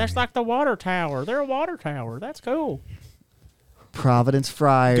to the That's area. like the water tower. They're a water tower. That's cool. Providence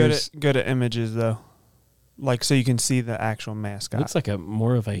Friars. Go to images though, like so you can see the actual mascot. Looks like a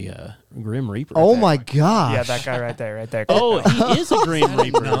more of a Grim Reaper. Oh my gosh. Yeah, that guy right there. Oh, he is a Grim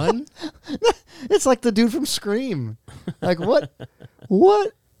Reaper. None? It's like the dude from Scream. Like what?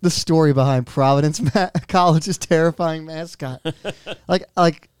 What? The story behind Providence College's terrifying mascot.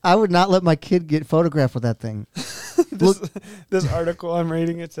 Like I would not let my kid get photographed with that thing. This article I'm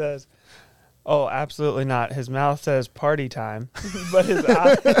reading, it says, "Oh, absolutely not. His mouth says party time, but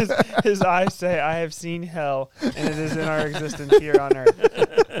his eyes say, I have seen hell, and it is in our existence here on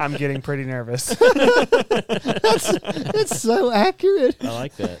earth." I'm getting pretty nervous. It's so accurate. I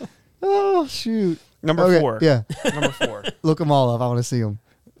like that. Oh shoot. Number Okay, 4. Yeah. Number 4. Look them all up. I want to see them.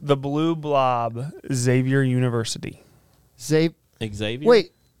 The Blue Blob, Xavier University. Xavier. Xavier.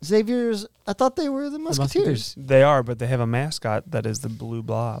 Xavier's. I thought they were the Musketeers. They are, but they have a mascot that is the Blue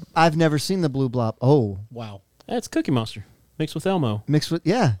Blob. I've never seen the Blue Blob. Oh, Wow. That's Cookie Monster mixed with Elmo. mixed with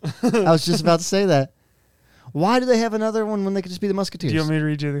I was just about to say that. Why do they have another one when they could just be the Musketeers? Do you want me to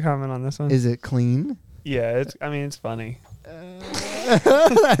read you the comment on this one? Is it clean? Yeah, it's funny.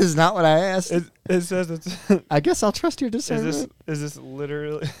 That is not what I asked. It says it's I guess I'll trust your discernment. is this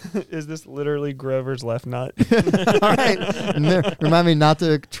literally Grover's left nut? All right. Remind me not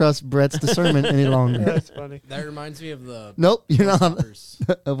to trust Brett's discernment any longer. That's funny. That reminds me of the Nope, you're not.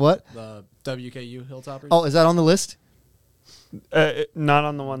 Hilltoppers. Of what? The WKU Hilltoppers. Oh, is that on the list? Not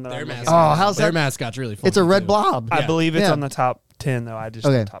on the one that their I'm looking mascot. Oh, how's their that? mascot's really fun. It's a red blob. I believe it's Yeah. on the top 10 though. I just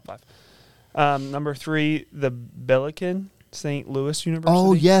Okay. did top 5. Number 3, the Billiken, St. Louis University.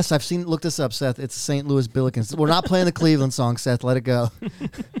 Oh yes, I've seen. Look this up, Seth. It's St. Louis Billikens. We're not playing the Cleveland song, Seth. Let it go.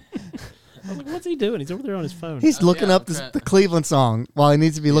 I was like, what's he doing? He's over there on his phone. He's looking yeah, up the Cleveland song while he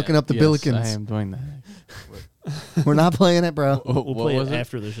needs to be looking up the Yes, Billikens. I am doing that. We're not playing it, bro. we'll What play was it it?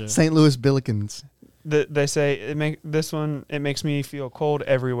 after the show. St. Louis Billikens. They say it makes me feel cold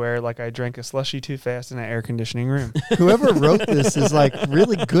everywhere, like I drank a slushy too fast in an air conditioning room. Whoever wrote this is like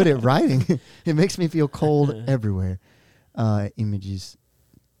really good at writing. It makes me feel cold everywhere. Images.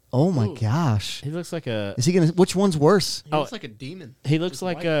 Oh my Ooh. gosh. He looks like a. Is he gonna? Which one's worse? He looks like a demon. He looks Just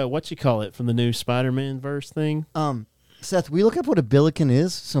like white. what you call it from the new Spider-Man verse thing. Seth, we look up what a billiken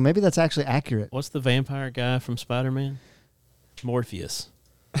is, so maybe that's actually accurate. What's the vampire guy from Spider-Man? Morpheus.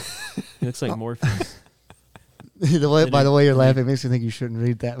 He looks like Morpheus. By the way you're laughing, it makes me think you shouldn't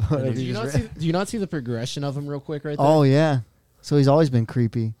read that. whatever Do you you, just not read. see, do you not see the progression of him real quick right there? Oh yeah. So he's always been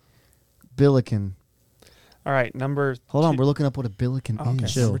creepy. Billiken. All right, number. Hold on, 2. we're looking up what a billiken Oh, okay,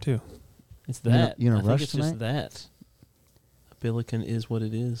 is. number 2. It's You in a- that. you in a I think rush it's tonight? just that. A Billiken is what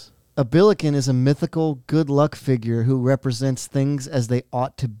it is. A billiken is a mythical good luck figure who represents things as they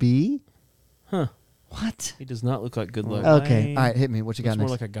ought to be. Huh. What? He does not look like good luck. Okay. Okay. All right, hit me. What you got Looks more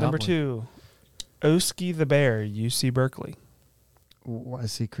next? like a goblin. Number 2, Oski the Bear, UC Berkeley. Why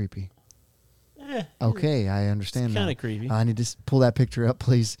is he creepy? Eh, Okay, I understand kind now. of creepy. I need to pull that picture up,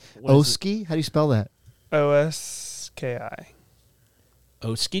 please. What is it? Oski? How do you spell that? Oski.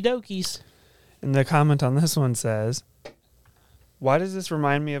 Oski dokies. And the comment on this one says, "Why does this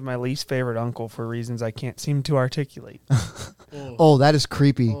remind me of my least favorite uncle for reasons I can't seem to articulate?" Oh, that is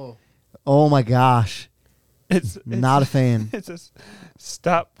creepy. Oh. Oh my gosh. It's Not a fan. It says,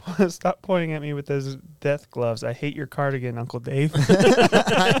 "Stop pointing at me with those death gloves. I hate your cardigan, Uncle Dave."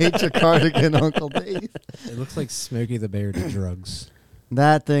 I hate your cardigan, Uncle Dave. It looks like Smokey the Bear to drugs.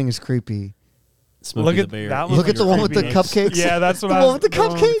 That thing is creepy. Smokey Look the at Bear. that is one. Look at the one with the creepy. cupcakes. Yeah, that's what The I one was. with the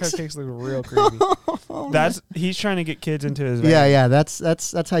one with the cupcakes? cupcakes look real creepy. He's trying to get kids into his van. Yeah.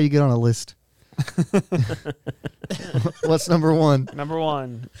 That's how you get on a list. What's number 1? Number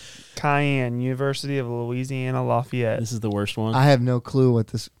 1, Cayenne, University of Louisiana Lafayette. This is the worst one. I have no clue what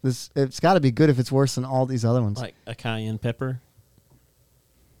this. It's got to be good if it's worse than all these other ones. Like a cayenne pepper.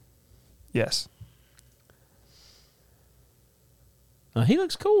 Yes. He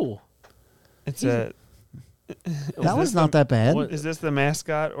looks cool. It's He's a. That was not that bad. What- Is this the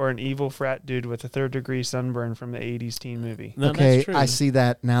mascot or an evil frat dude with a 3rd-degree sunburn from the 80s teen movie? No, Okay, that's true. I see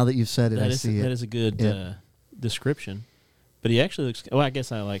that now that you've said it. That I is see that it. is a good Yeah. description. But he actually looks. Well, I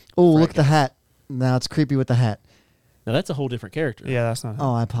guess I like. Oh, frat look at the guys. hat. Now it's creepy with the hat. Now that's a whole different character. Yeah, that's not.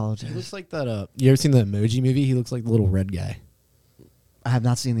 Oh, I He apologize. looks like that. You ever seen the Emoji Movie? He looks like the little red guy. I have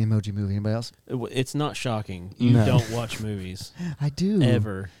not seen the Emoji Movie. Anybody else? It's not shocking. You No. don't watch movies I do.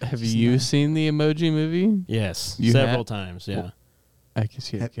 ever. Have Just you not- seen the Emoji Movie? Yes, You several have? times. Yeah. I can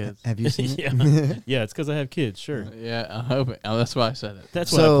see the kids. Have you seen it? Yeah, yeah. It's because I have kids. Sure, Yeah, I hope it. Oh, that's why I said it.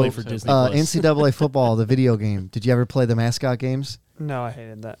 that's why So, I play for Disney Plus. NCAA football, the video game. Did you ever play the mascot games? No, I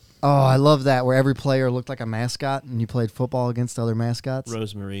hated that. Oh, I love that, where every player looked like a mascot and you played football against other mascots.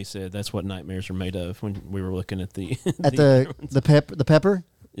 Rosemary said that's what nightmares are made of when we were looking at the At the pepper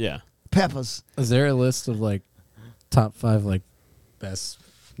yeah. peppers. Is there a list of like top 5 like best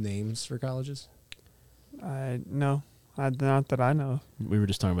names for colleges? No, not that I know of. We were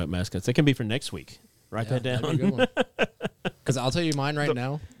just talking about mascots. That can be for next week. Write that down. Because I'll tell you mine right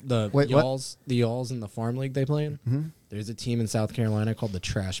now. The Wait, what? Y'alls in the farm league they play in. Hmm? There's a team in South Carolina called the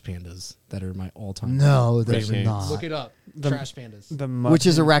Trash Pandas that are my all-time. No, Great there's games. not. Look it up. The- Trash Pandas. The mud Which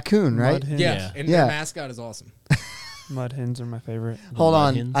is a hen- raccoon, right? Mud hens, Yeah, Yeah. and Yeah. their mascot is awesome. mud hens are my favorite. Hold on,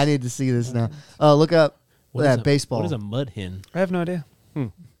 Mud hens? I need to see this now. Look up What is a- baseball. What is a mud hen? I have no idea. Hmm.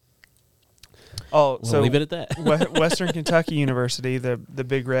 Oh, We'll so leave it at that. Western Kentucky University, the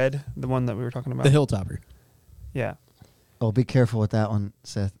Big Red, the one that we were talking about. The Hilltopper. Yeah. Oh, be careful with that one,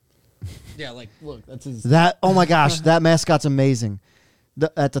 Seth. Yeah, like look, that's his. That oh my gosh, that mascot's amazing.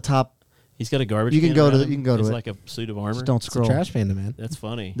 At the top, He's got a garbage. You can can go to around the- him. you can go to It's it. like a suit of armor. just don't It's a scroll. Trash Panda, man. That's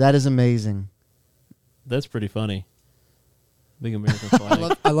funny. That is amazing. That's pretty funny. Big American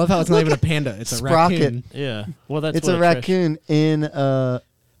flag. I love how it's not even a panda. It's a Sprocket. raccoon. Yeah. Well, that's It's what a trash- raccoon in a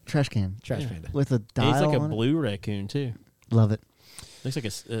trash can Trash Yeah. panda. with a dial. He's like a on it. blue raccoon too. Love it. Looks like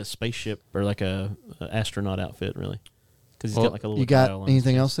a spaceship or like a astronaut outfit, really. Because he's Well, got like a little. You got dial on his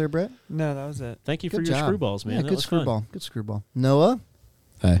anything chest. else there, Brett? No, that was it. Thank you for Good your job. screwballs, man. Yeah, That good was fun. screwball. Good screwball. Noah,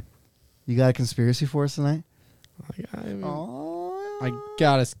 Hey. you got a conspiracy for us tonight? I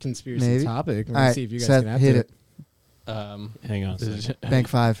got a conspiracy Maybe. topic. All We'll right, see if you guys Seth, can add hit to it. Hang on. a Is second. it, Bank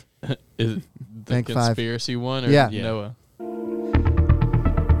 5. is it the Bank five. conspiracy one or Yeah. Yeah. Noah? Noah's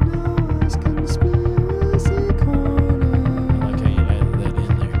conspiracy I corner. like how you added that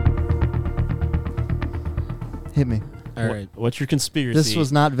in there. Hit me. All right. What's your conspiracy? This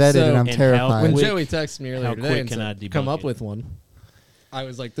was not vetted, So- and I'm And how terrified. When quick- Joey texted me how earlier today quick and can said, I debunk come up it? with one, I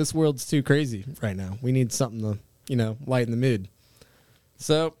was like, this world's too crazy right now. We need something to, lighten the mood.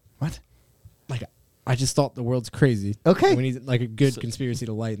 So, What? like, I just thought the world's crazy. Okay. And we need like a good So- conspiracy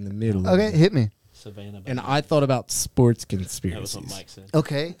to lighten the mood a little Okay, bit. hit me. Savannah. And I thought about sports That was conspiracies. what Mike said.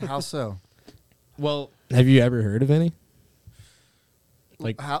 Okay, how so? Well, have you ever heard of any?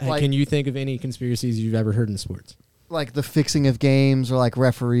 Like, How- can you think of any conspiracies you've ever heard in sports? Like the fixing of games or like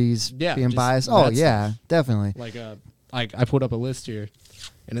referees Yeah, being just biased? Oh, that yeah, definitely. Like, I put up a list here,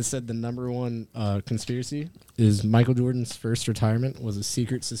 and it said the number one conspiracy is Michael Jordan's first retirement was a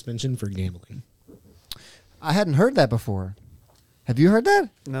secret suspension for gambling. I hadn't heard that before. Have you heard that?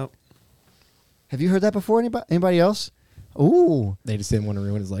 Nope. Have you heard that before? Anybody else? Ooh, They just didn't want to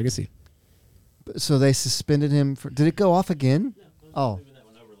ruin his legacy. so they suspended him for. Did it go off again? Oh,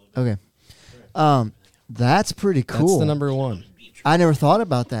 okay. That's pretty cool. That's the number one. I never thought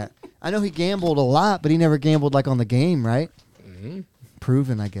about that. I know he gambled a lot, but he never gambled like on the game, right? Mm-hmm.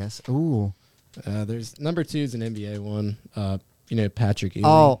 Proven, I guess. Ooh. There's number two is an NBA one. Patrick Ewing.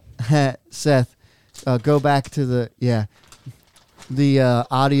 Oh, Seth, go back to the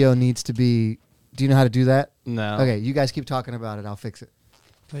audio needs to be. Do you know how to do that? No. Okay, you guys keep talking about it. I'll fix it.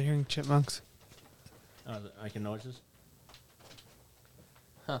 Are you hearing chipmunks? I can noises.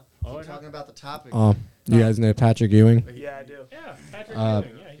 Huh. We're talking about the topic. You guys know Patrick Ewing? Yeah, I do. Yeah, Patrick Uh,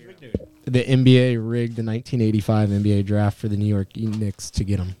 Ewing. Yeah, he's a big dude. The NBA rigged the 1985 NBA draft for the New York Knicks to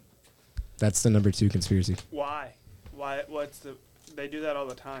get him. That's the number two conspiracy. Why? Why? What's the? They do that all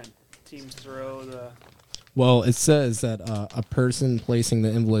the time. Teams throw the. Well, it says that a person placing the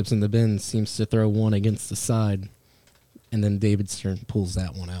envelopes in the bin seems to throw one against the side, and then David Stern pulls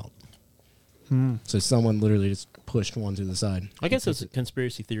that one out. So someone literally just pushed one to the side. I guess those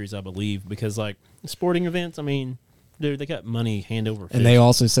conspiracy theories, I believe, because like sporting events, I mean, dude, they got money hand over fist. And they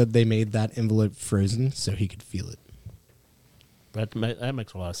also said they made that envelope frozen so he could feel it. That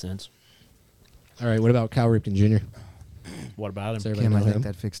makes a lot of sense. All right, what about Cal Ripken Jr.? What about him? Does everybody Kim, I know think him?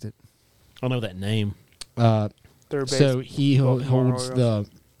 that fixed it. I know that name. Third base. So he Baltimore holds the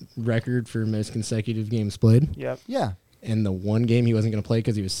record for most consecutive games played. Yep. Yeah. And the one game he wasn't going to play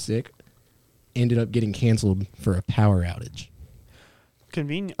because he was sick ended up getting canceled for a power outage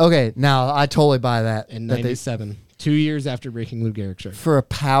Convenient. Okay, now I totally buy that. in that they, '97, 2 years after breaking Lou Gehrig's record. for a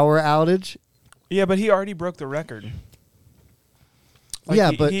power outage. Yeah, but he already broke the record. Like,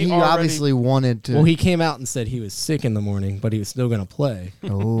 yeah, but he already- obviously wanted to. Well, he came out and said he was sick in the morning, but he was still going to play.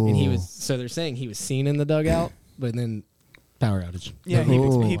 Oh. And he was so they're saying he was seen in the dugout, but then power outage. Yeah,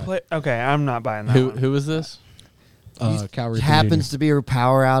 Oh. he played. Okay, I'm not buying that. Who one. who was this? Cal Ripken happens Jr. to be a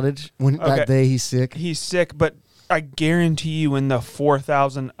power outage when Okay. that day he's sick. He's sick, but I guarantee you in the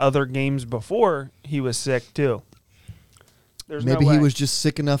 4,000 other games before he was sick too. There's Maybe no he way. was just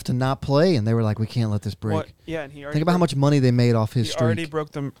sick enough to not play, and they were like, "We can't let this break." What? Yeah, and he already Think about how broke- much money they made off his He streak. already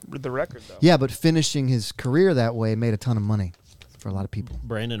broke the record though. Yeah, but finishing his career that way made a ton of money for a lot of people.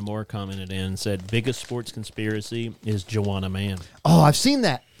 Brandon Moore commented in and said, biggest sports conspiracy is Joanna Man. Oh, I've seen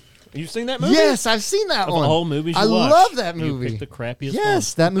that. You've seen that movie? Yes, I've seen that Of one. all movies you I watch, love that you movie. picked the crappiest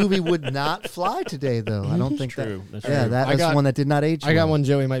Yes, that movie would not fly today, though. I don't think True. that. That's Yeah, true. that's got- one that did not age. I got well. one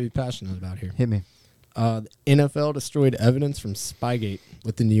Joey might be passionate about here. Hit me. The NFL destroyed evidence from Spygate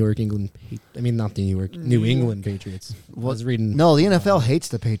with the New England Patriots. I was reading No, the NFL hates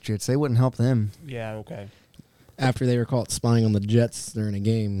the Patriots. They wouldn't help them. Yeah. Okay. after they were caught spying on the Jets during a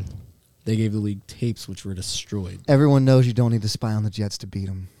game. They gave the league tapes which were destroyed. Everyone knows you don't need to spy on the Jets to beat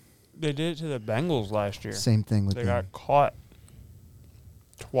them. They did it to the Bengals last year. Same thing with They them. got caught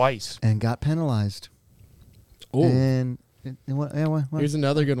twice. And got penalized. Oh, And what? here's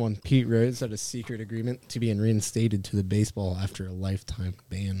another good one. Pete Rose had a secret agreement to be reinstated to the baseball after a lifetime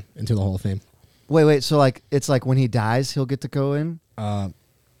ban into the Hall of Fame. Wait. So like, it's like when he dies, he'll get to go in. I'm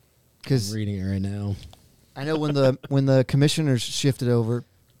Because reading it right now. I know when the commissioners shifted over.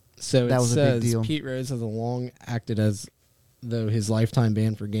 So That it was a big says deal. Pete Rose has long acted as though his lifetime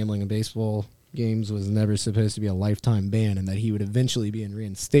ban for gambling in baseball games was never supposed to be a lifetime ban, and that he would eventually be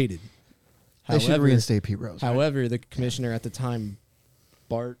reinstated. They should reinstate Pete Rose. However, the commissioner at the time,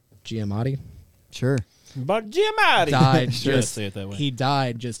 Bart Giamatti, Sure. But Giamatti died. Should just say it that way. he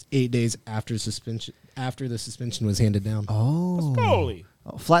died just 8 days after suspension. After the suspension was handed down. Oh. Holy.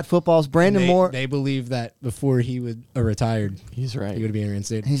 Oh, flat footballs. Brandon they, Moore. They believe that before he would retired, He's right. he would be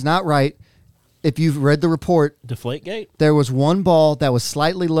reinstated. He's not right. If you've read the report, Deflategate? there was one ball that was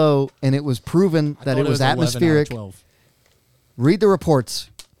slightly low, and it was proven I that thought it was 11 out of atmospheric. 12. Read the reports.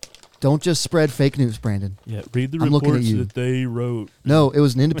 Don't just spread fake news, Brandon. Yeah, read the I'm looking at reports you. that they wrote No, it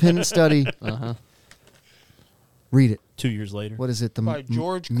was an independent study. Uh-huh. Read it. 2 years later. What is it? The By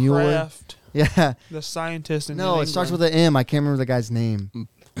George Mueller? Kraft, Yeah. the scientist in No, New it starts with England. an M. I can't remember the guy's name.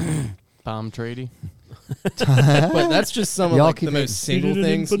 Bomb Trady. But that's just some of Y'all like keep the it- most single He didn't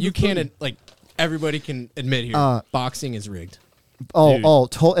things. put You the food. can't like everybody can admit here. Boxing is rigged. Dude.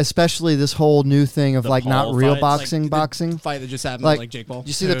 Especially this whole new thing of The like not Paul real fights, boxing. Like, the boxing. fight that just happened Like, with, like Jake Paul.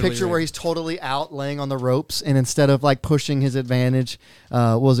 You see the Totally picture where rigged. he's totally out laying on the ropes, and instead of like pushing his advantage,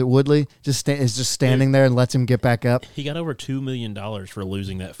 what was it Woodley is just standing there and lets him get back up. He got over $2 million for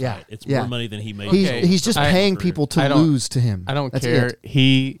losing that fight. Yeah, It's yeah. more money than he made. Okay. He's just I- paying people to I don't- lose to him. I don't That's care. it.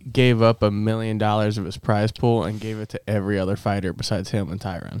 He gave up $1 million of his prize pool and gave it to every other fighter besides him and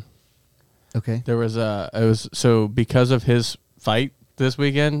Tyron. Okay. There was because of his fight this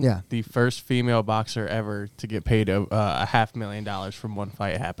weekend. Yeah. The first female boxer ever to get paid a $500,000 from one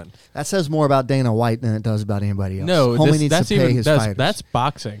fight happened. That says more about Dana White than it does about anybody else. No, Homie this- needs that's to pay even his that's, fighters. that's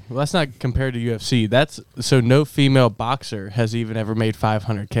boxing. Well, that's not compared to UFC. That's so no female boxer has even ever made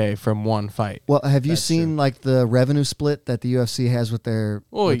 $500K from one fight. Well, have you That's seen true. like the revenue split that the UFC has with their?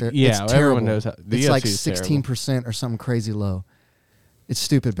 Well, with their yeah, it's everyone terrible. knows how- the it's like UFC is terrible. 16% or something crazy low. It's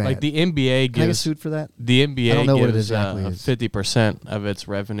stupid bad. Like the NBA Can I get gives sued for that? the I NBA don't know what it gives exactly is. 50% of its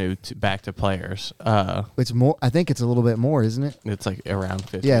revenue back to players. It's more. I think it's a little bit more, isn't it? It's like around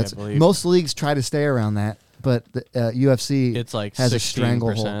 50. Yeah, I it's, believe. most leagues try to stay around that, but the UFC It's like has a 16%.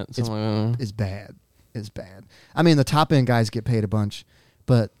 stranglehold. Something like that. It's bad. It's bad. I mean, the top end guys get paid a bunch,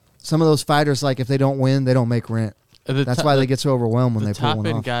 but some of those fighters, like if they don't win, they don't make rent. The That's to- why the- they get so overwhelmed when the they pull top one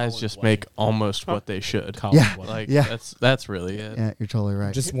end off. guys just make almost what they should. Yeah, Like yeah. that's really it. Yeah, you're totally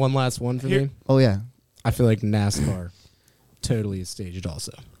right. Just one last one for Here- me. Oh yeah, I feel like NASCAR totally is staged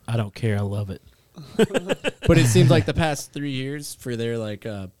also. I don't care. I love it. But it seems like the past 3 years for their like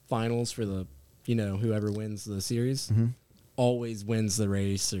finals for the whoever wins the series Mm-hmm. always wins the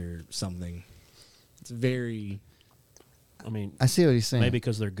race or something. It's very I mean, I see what he's saying. maybe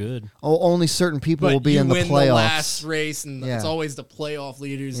because they're good. Oh, only certain people but will be you in the win playoffs. the last race and Yeah. it's always the playoff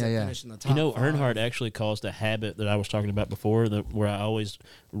leaders Yeah, that yeah. finish in the top. You know, 5. Earnhardt actually caused a habit that I was talking about before, where I always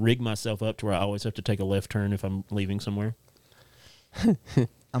rig myself up to where I always have to take a left turn if I'm leaving somewhere.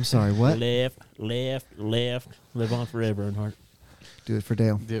 I'm sorry. What? Left, left, left. Live on forever, Earnhardt. Do it for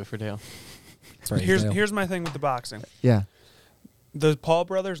Dale. Do it for Dale. Praise Here's Dale. here's my thing with the boxing. Yeah. The Paul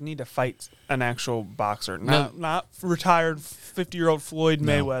brothers need to fight an actual boxer, not retired 50-year-old Floyd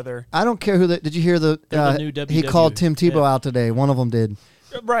No. Mayweather. I don't care who. Did you hear They're the new he called Tim Tebow yeah. out today. One of them did.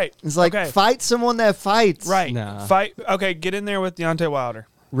 Right. It's like okay. fight someone that fights. Right. Nah. Fight. Okay, get in there with Deontay Wilder.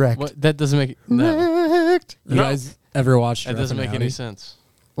 Wrecked. What? That doesn't make no. Wrecked. You guys ever watched That Rough doesn't and make Rowdy? any sense.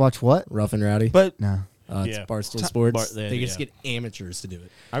 Watch what? Rough and Rowdy. But No. It's Yeah. Barstool Sports. Bar- they yeah. just get amateurs to do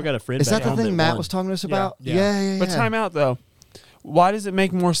it. I've got a friend. Is that back the home thing Matt won. was talking to us Yeah. about? Yeah. Yeah. But time out though. Why does it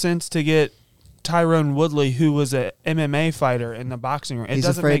make more sense to get Tyrone Woodley, who was a MMA fighter in the boxing ring? It He's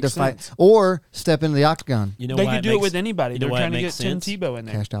doesn't afraid make to sense. fight or step into the octagon. You know They why could do it makes- with anybody. you know They're why it trying to get makes Tim sense? Tebow in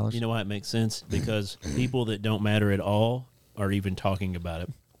there. Cash dollars. You know why it makes sense? Because people that don't matter at all are even talking about it.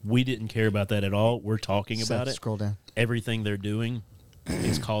 We didn't care about that at all. We're talking about it. Scroll down. Everything they're doing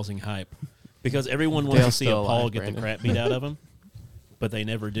is causing hype. Because everyone wants Dale's to see a still Paul alive, get Brandon. the crap beat out of him, but they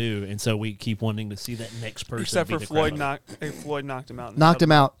never do. And so we keep wanting to see that next person. Except beat for the Floyd crap out of him. Floyd knocked him out. in the Knocked him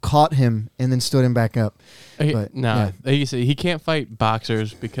third. out, caught him, and then stood him back up. But, No, he can't fight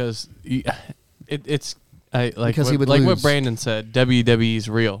boxers because it's like Because what, he would like what lose. Brandon said. WWE's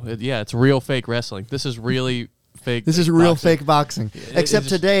real. It's real fake wrestling. This is really fake. This is real boxing. fake boxing. It- Except it's just-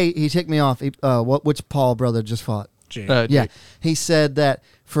 today, he ticked me off. Which Paul brother just fought? Uh, Yeah, Jake. he said that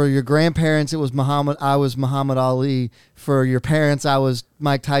for your grandparents it was Muhammad. I was Muhammad Ali. For your parents, I was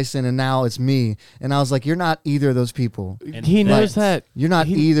Mike Tyson, and now it's me. And I was like, you're not either of those people. And he knows that's- that. You're not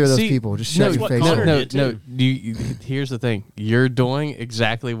He- either of those see, people. Just no, shut your what face. Conor up. No, did, no. too. Here's the thing. You're doing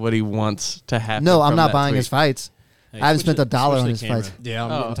exactly what he wants to happen. No, I'm from not that buying tweet. his fights. Hey, I haven't switch spent a the- dollar switch on the his camera. fights. Yeah,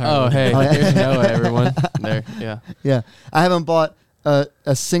 I'm Oh, getting tired of hey, Oh, yeah. there's Noah, everyone. There, yeah. Yeah, I haven't bought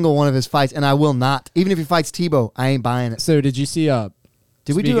a single one of his fights, and I will not. Even if he fights Tebow, I ain't buying it. So did you see?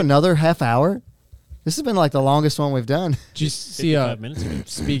 Did we do Speaking- another half hour? This has been like the longest one we've done. Did you see? 55 minutes ago.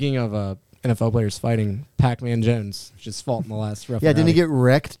 Speaking of NFL players fighting, Pac-Man Jones just fought in the last rough. Yeah, didn't he get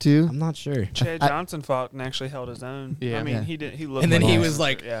wrecked too? I'm not sure. Chad I- Johnson fought and actually held his own. Yeah. I mean, Yeah. he did. He looked. And then like he a was monster,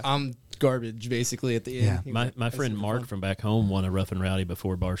 like, yeah. "I'm garbage," basically at the end. Yeah. He was My like, my "That's friend super Mark fun." from back home won a Rough and Rowdy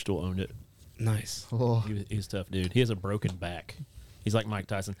before Barstool owned it. Nice. Oh. He's a tough dude. He has a broken back. He's like Mike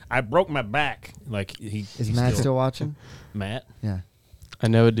Tyson. I broke my back. Like Is he's Matt still watching? Matt? Yeah. I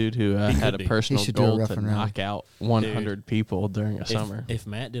know a dude who He had could a be. personal He should do a goal rough to and rowdy. knock out 100 people during a summer, If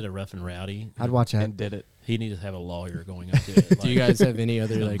Matt did a Rough and Rowdy, I'd watch that. and did it. he needs to have a lawyer going up to it. Do you guys have any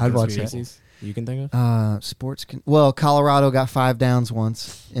other like I'd watch that. conspiracies you can think of? Sports. Well, Colorado got 5 downs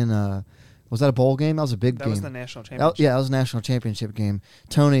once in was that a bowl game? That was a big That game. was the national Oh, championship. yeah, that was a national championship game.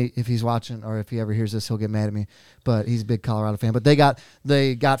 Tony, if he's watching or if he ever hears this, he'll get mad at me. But he's a big Colorado fan. But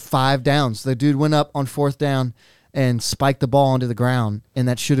they got 5 downs. The dude went up on 4th down and spiked the ball into the ground, and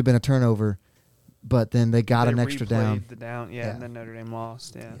that should have been a turnover. But then they got They an extra replayed down. The down, yeah, Yeah. and then Notre Dame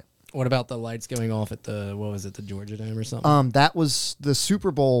lost. Yeah. What about the lights going off at the the Georgia Dome or something? That was the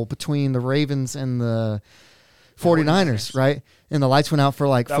Super Bowl between the Ravens and the 49ers, right? And the lights went out for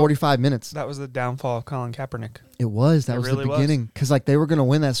like That- 45 minutes. That was the downfall of Colin Kaepernick. It was. That It was really the was. beginning. Because like they were going to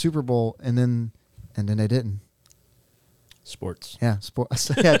win that Super Bowl, and then they didn't. Sports. Yeah,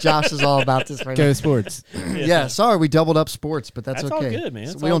 sports. Yeah, Josh is all about this right Go now. sports. Yeah, sorry we doubled up sports, but that's That's all okay. good, man.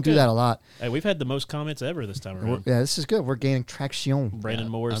 So That's we all don't do good. that a lot. Hey, we've had the most comments ever this time around. Yeah, this is good. We're gaining traction. Brandon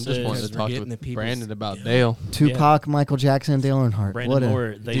Yeah, Moore I'm just says wanting Because to we're talk getting the with people's- Brandon about yeah. Dale. Tupac, Michael Jackson, and Dale Earnhardt. Brandon What a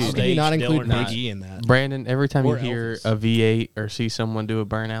Moore, they Dude, How can you staged not Dale include Earnhardt. Biggie in that? Brandon, every time you Or hear Elvis. a V8 or see someone do a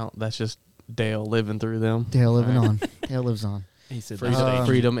burnout, that's just Dale living through them. Dale living All right. on. Dale lives on. He said Freedom, they staged-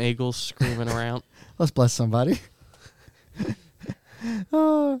 Freedom Eagles screaming around. Let's bless somebody.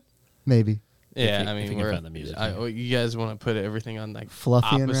 Maybe. Yeah, he- I if he mean, can we're, find the music, yeah. you guys want to put everything on like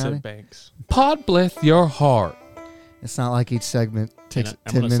Fluffy and opposite rowdy? banks. Pod bless your heart. It's not like each segment And takes I'm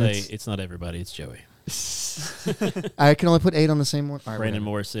 10 gonna minutes. say it's not everybody. It's Joey. I can only put 8 on the same one. All right, Brandon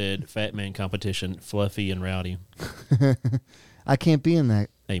whatever. Moore said, "Fat man competition, fluffy and rowdy." I can't be in that.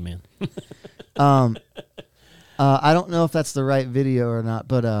 Amen. I don't know if that's the right video or not,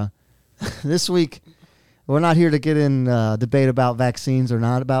 but this week we're not here to get in debate about vaccines or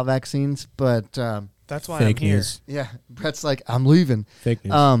not about vaccines, but That's why Fake I'm here. news. yeah, Brett's like, I'm leaving. Fake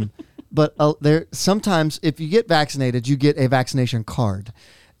news. But there sometimes if you get vaccinated, you get a vaccination card,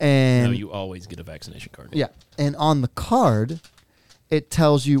 and No, you always get a vaccination card. yeah, and on the card, it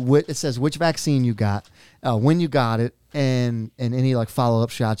tells you it says which vaccine you got, when you got it, and any like follow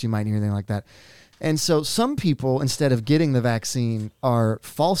up shots you might need or anything like that. And so some people, instead of getting the vaccine, are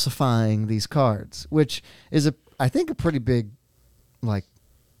falsifying these cards, which is I think a pretty big like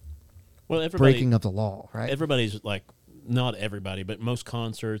Well, everybody, breaking of the law, right? everybody's like, not everybody, but most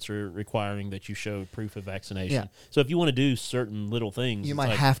concerts are requiring that you show proof of vaccination. Yeah. So if you want to do certain little things, You it's might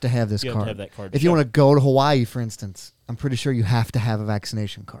like, have to have this you have card. to have that card. If you want to go to Hawaii, for instance, I'm pretty sure you have to have a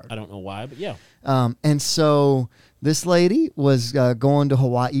vaccination card. I don't know why, but yeah. And so this lady was going to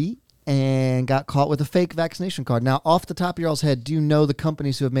Hawaii and got caught with a fake vaccination card. Now, off the top of your all's head, do you know the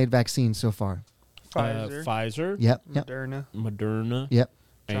companies who have made vaccines so far? Pfizer, Pfizer, Yep. Moderna, Moderna, Yep.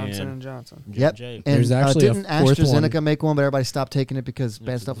 Johnson and and Johnson. Yep. J&J. And There's actually a didn't fourth AstraZeneca one. make one, but everybody stopped taking it because bad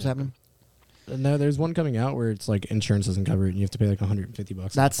That's stuff was exactly. happening? No, there's one coming out where it's like insurance doesn't cover it, and you have to pay like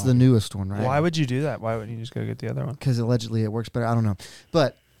 $150. That's the newest one, right? Why would you do that? Why wouldn't you just go get the other one? Because allegedly it works better. I don't know,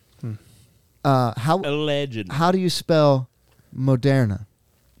 but Hmm. how Alleged. how do you spell Moderna?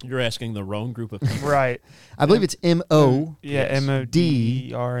 You're asking the wrong group of people. Right. I believe it's M-O-D-E-R-N-A, Yeah, Yes.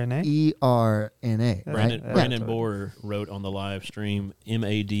 MODERNA. Brandon, Right. Brandon Yeah. Borer wrote on the live stream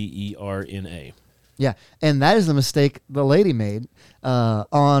MADERNA. Yeah, and that is the mistake the lady made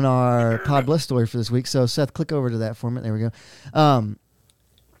on our Pod Bliss story for this week. So, Seth, click over to that for me. There we go.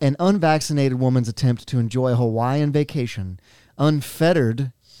 An unvaccinated woman's attempt to enjoy a Hawaiian vacation,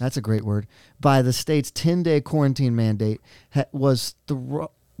 unfettered, that's a great word, by the state's 10-day quarantine mandate was thwarted.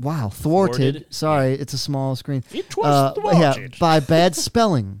 Thwarted? Sorry, it's a small screen. It was Yeah, thwarted. by bad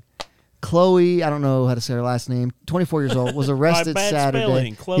spelling. Chloe, I don't know how to say her last name, 24 years old, was arrested By bad Saturday.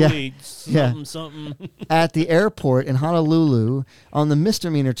 spelling. Chloe Yeah. something. At the airport in Honolulu on the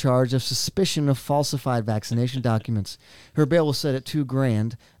misdemeanor charge of suspicion of falsified vaccination documents. Her bail was set at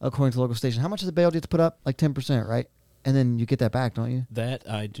 $2,000, according to the local station. How much of the bail do you have to put up? Like 10%, right? And then you get that back, don't you? That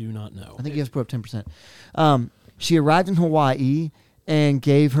I do not know. I think you have to put up 10%. She arrived in Hawaii and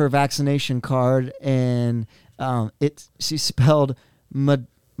gave her vaccination card, and she spelled Moderna,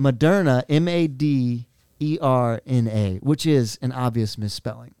 Maderna, which is an obvious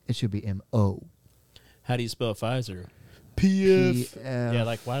misspelling. It should be M-O. How do you spell Pfizer? PF. Yeah,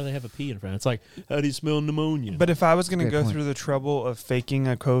 like why do they have a P in front? It's like, how do you spell pneumonia? But if I was going to Great go point. through the trouble of faking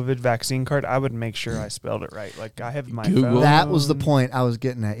a COVID vaccine card, I would make sure I spelled it right. Like I have my Google. phone. That was the point I was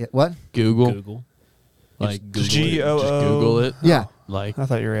getting at. What? Google. Google. Like Just Google it. G-O-O. Just Google it. Yeah. Like I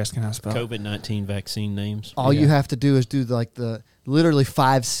thought you were asking how to spell it. COVID-19 vaccine names. All you Yeah. have to do is do the literally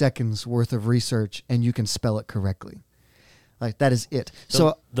 5 seconds worth of research, and you can spell it correctly. Like that is it.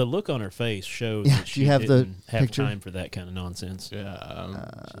 So the look on her face shows Yeah, that do she you have the didn't have picture? time for that kind of nonsense. yeah.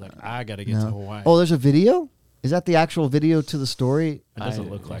 She's like, I got to get no. to Hawaii. Oh, there's a video. Is that the actual video to the story? it doesn't I-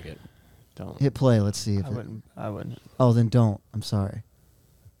 look like it. Don't. Hit play. Let's see if. I wouldn't. Oh, then don't. I'm sorry.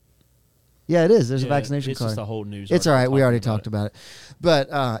 Yeah, it is. There's a Yeah, vaccination it's card. just a whole news. It's all right. article We already talking talked about it.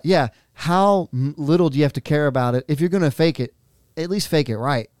 But yeah, how little do you have to care about it? If you're going to fake it, at least fake it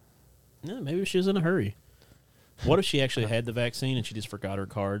right. Yeah, maybe she was in a hurry. What if she actually had the vaccine and she just forgot her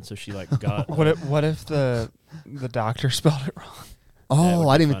card, so she like got What if the doctor spelled it wrong? Oh, would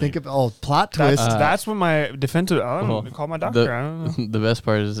I be didn't even funny. think of plot twist. That's what my defensive. I don't know. Well, Call my doctor. I don't know. The best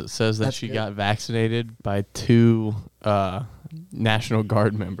part is it says that That's she good. got vaccinated by 2 National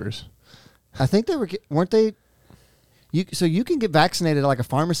Guard members. I think they weren't they? So you can get vaccinated at like a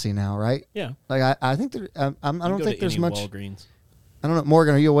pharmacy now, right? yeah. Like I think there. I You don't can go think to there's any much. Walgreens. I don't know.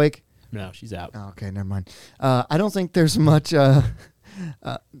 Morgan, are you awake? No, she's out. Oh, okay, never mind. I don't think there's much. Don't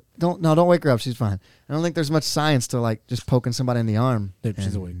wake her up. She's fine. I don't think there's much science to like just poking somebody in the arm. Nope, she's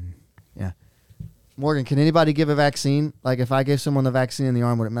and- awake. Yeah. Morgan, can anybody give a vaccine? Like if I gave someone the vaccine in the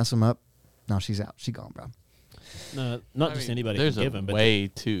arm, would it mess them up? No, she's out. She's gone, bro. No, not I just mean, anybody There's can give a them, but way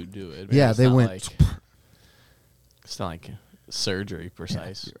to do it. Yeah, It's they not went. like- it's not like surgery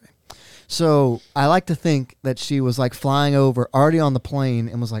precise. So I like to think that she was like flying over, already on the plane,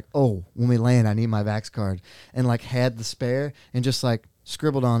 and was like, "Oh, when we land, I need my Vax card," and like had the spare and just like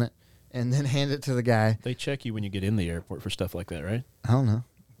scribbled on it and then handed it to the guy. they check you when you get in the airport for stuff like that, right? I don't know.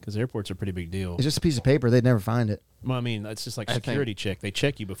 Because airports are a pretty big deal. It's just a piece of paper. They'd never find it. Well, I mean, it's just like I think- security check. They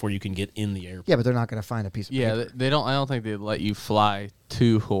check you before you can get in the airport. Yeah, but they're not going to find a piece of Yeah, paper. they don't. I don't think they'd let you fly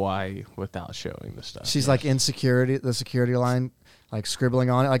to Hawaii without showing the stuff. She's like in security, the security line, like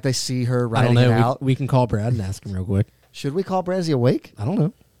scribbling on it. Like they see her I don't writing it know. out. We can call Brad and ask him real quick. Should we call Brad? Is he awake? I don't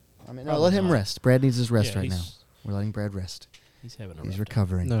know. I mean, no, Probably let him not. rest. Brad needs his rest Yeah, right now. he's- We're letting Brad rest. He's having a He's rough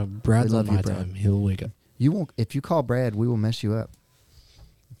recovering. No, Brad's We on love you, my Brad. time. He'll wake up. You won't. If you call Brad, we will mess you up. time.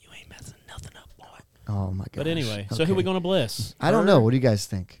 You ain't messing nothing up, boy. Oh my god. But anyway, so who we going to bless? I don't know. What do you guys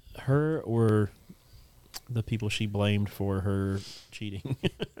think? Her or the people she blamed for her cheating?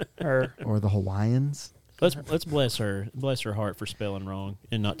 Her. Or the Hawaiians? Let's bless her. Bless her heart for spelling wrong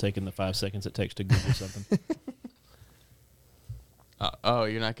and not taking the 5 seconds it takes to Google something. oh,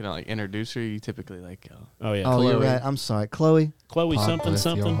 you're not gonna like introduce her. You typically like. Oh yeah, Oh, you're Chloe. right. I'm sorry, Chloe. Chloe Pod something bless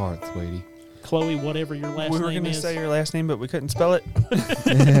your something. heart, sweetie. Chloe, whatever your last We were name going to is. say your last name, but we couldn't spell it.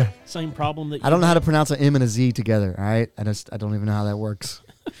 Same problem that you I don't know how to had. pronounce an M and a Z together. All right, I don't even know how that works.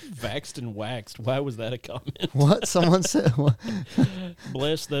 Vaxxed and waxed. Why was that a comment? What someone said? What?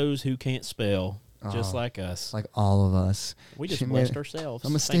 Bless those who can't spell, just Oh. like us. Like all of us. We just She blessed made ourselves.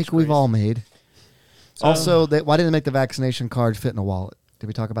 A mistake Thanks, we've Grace. all made. So- Also, why didn't they make the vaccination card fit in a wallet? Did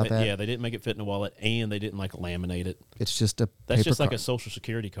we talk about that? Yeah, they didn't make it fit in a wallet, and they didn't like laminate it. It's just a That's paper just like a card. social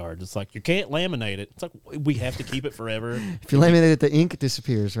security card. It's like you can't laminate it. It's like we have to keep it forever. If you laminate it, the ink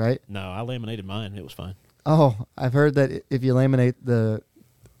disappears, right? No, I laminated mine. It was fine. Oh, I've heard that if you laminate the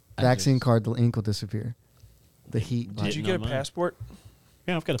I vaccine just- card, the ink will disappear. The heat. Did Did you Didn't get a on mine. passport?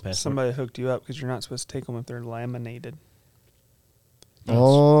 Yeah, I've got a passport. Somebody hooked you up because you're not supposed to take them if they're laminated.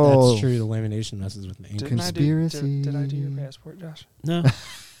 Oh, That's true. The lamination messes with the ink. Didn't Conspiracy. Did I do your passport, Josh? No,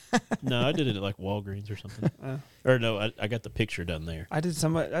 no, I did it at like Walgreens or something. Or no, I got the picture done there. I did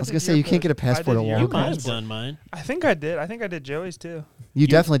somebody. I was gonna say, you can't get a passport at You Walgreens. might have done mine. I think I did. I think I did Joey's too. You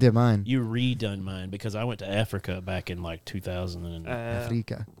definitely did mine. You redone mine because I went to Africa back in like 2003.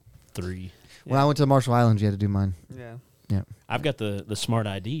 Africa. When Yeah. I went to the Marshall Islands, you had to do mine. Yeah. Yeah. I've got the smart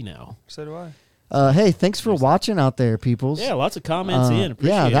ID now. So do I. Hey, thanks for watching out there, peoples. Yeah, lots of comments in.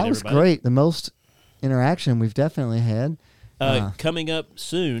 Appreciate yeah, that it, was everybody. great. The most interaction we've definitely had. Coming up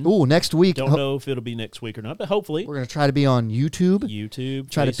soon. Ooh, next week. Don't know if it'll be next week or not, but hopefully. We're gonna try to be on YouTube. YouTube,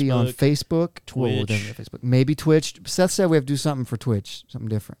 Try to be on Facebook, Well, Twitch. definitely on Facebook, maybe Twitch. Seth said we have to do something for Twitch, something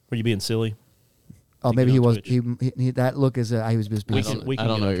different. Were you being silly? Oh, Think maybe it he on was. Twitch. He that look is he was just being We can- we I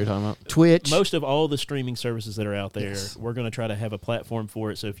don't get know on what you're talking about. Twitch. Most of all the streaming services that are out there, Yes. we're going to try to have a platform for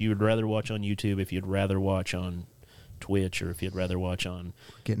it. So if you would rather watch on YouTube, if you'd rather watch on Twitch, or if you'd rather watch on,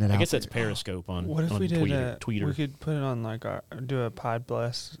 getting it I out. guess that's there. Periscope on. What if on we did? Tweeter. We could put it on like do a Pod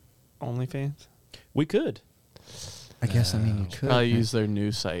Bless OnlyFans. We could. I guess. I mean, you could. Probably use their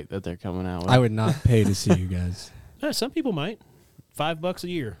new site that they're coming out with. I would not pay to see you guys. Some people might. $5 a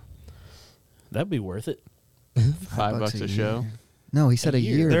year. That'd be worth it. $5 a show. year. No, he said A a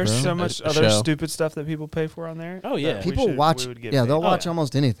year. year. There's bro. so much A other show. stupid stuff that people pay for on there. Oh, yeah. that we People should- watch. we would get Yeah, paid. they'll Oh, watch yeah.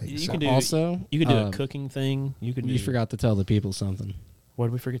 almost anything. You so. can do Also, You could do a um, cooking thing. You could. You forgot to tell the people something. What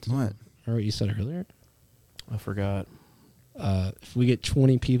did we forget to do? What? Or what you said earlier. I forgot. If we get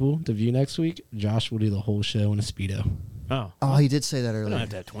 20 people to view next week, Josh will do the whole show in a Speedo. Oh. Oh, he did say that I don't earlier. have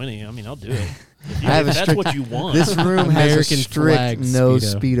to have 20. I mean, I'll do it. I have a If that's strict- what you want. This room has a American strict flag no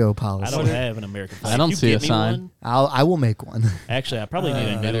Speedo. Speedo policy. I don't have an American flag. I don't If you see a get me sign. one- I will make one. Actually, I probably need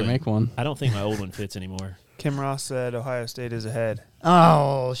a new Better one. make one. I don't think my old one fits anymore. Kim Ross said Ohio State is ahead.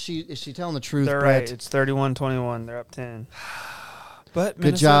 Oh, is she telling the truth, They're Brett? right. It's 31-21. They're up 10. But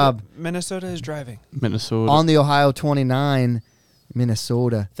Good job. Minnesota is driving. Minnesota. On the Ohio 29,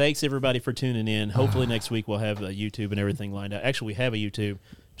 Minnesota. Thanks everybody for tuning in. Hopefully next week we'll have YouTube and everything lined up. Actually, we have a YouTube.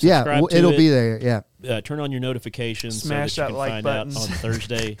 Yeah, Subscribe to it'll it. be there. Yeah. Turn on your notifications Smash so that that you can like find buttons. out on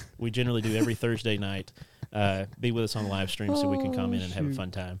Thursday. We generally do every Thursday night. Be with us on live stream so we can come in and have a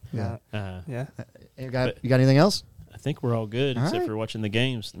fun time. Yeah. Yeah. You got anything else? I think we're all good All except right. for watching the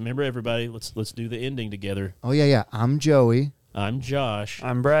games. Remember, everybody, let's do the ending together. Oh yeah. I'm Joey I'm Josh.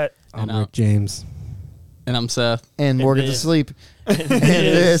 I'm Brett. I'm And Rick James. And I'm Seth. and Morgan to this- sleep. and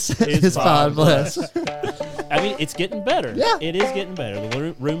this is Pod Bless. I mean, it's getting better. Yeah. It is getting better.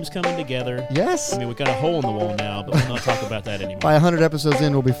 The room's coming together. Yes. I mean, we got a hole in the wall now, but we'll not talk about that anymore. By 100 episodes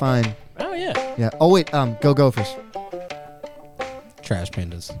in, we'll be fine. Oh, yeah. Yeah. Oh wait. Go Gophers. Trash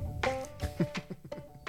pandas.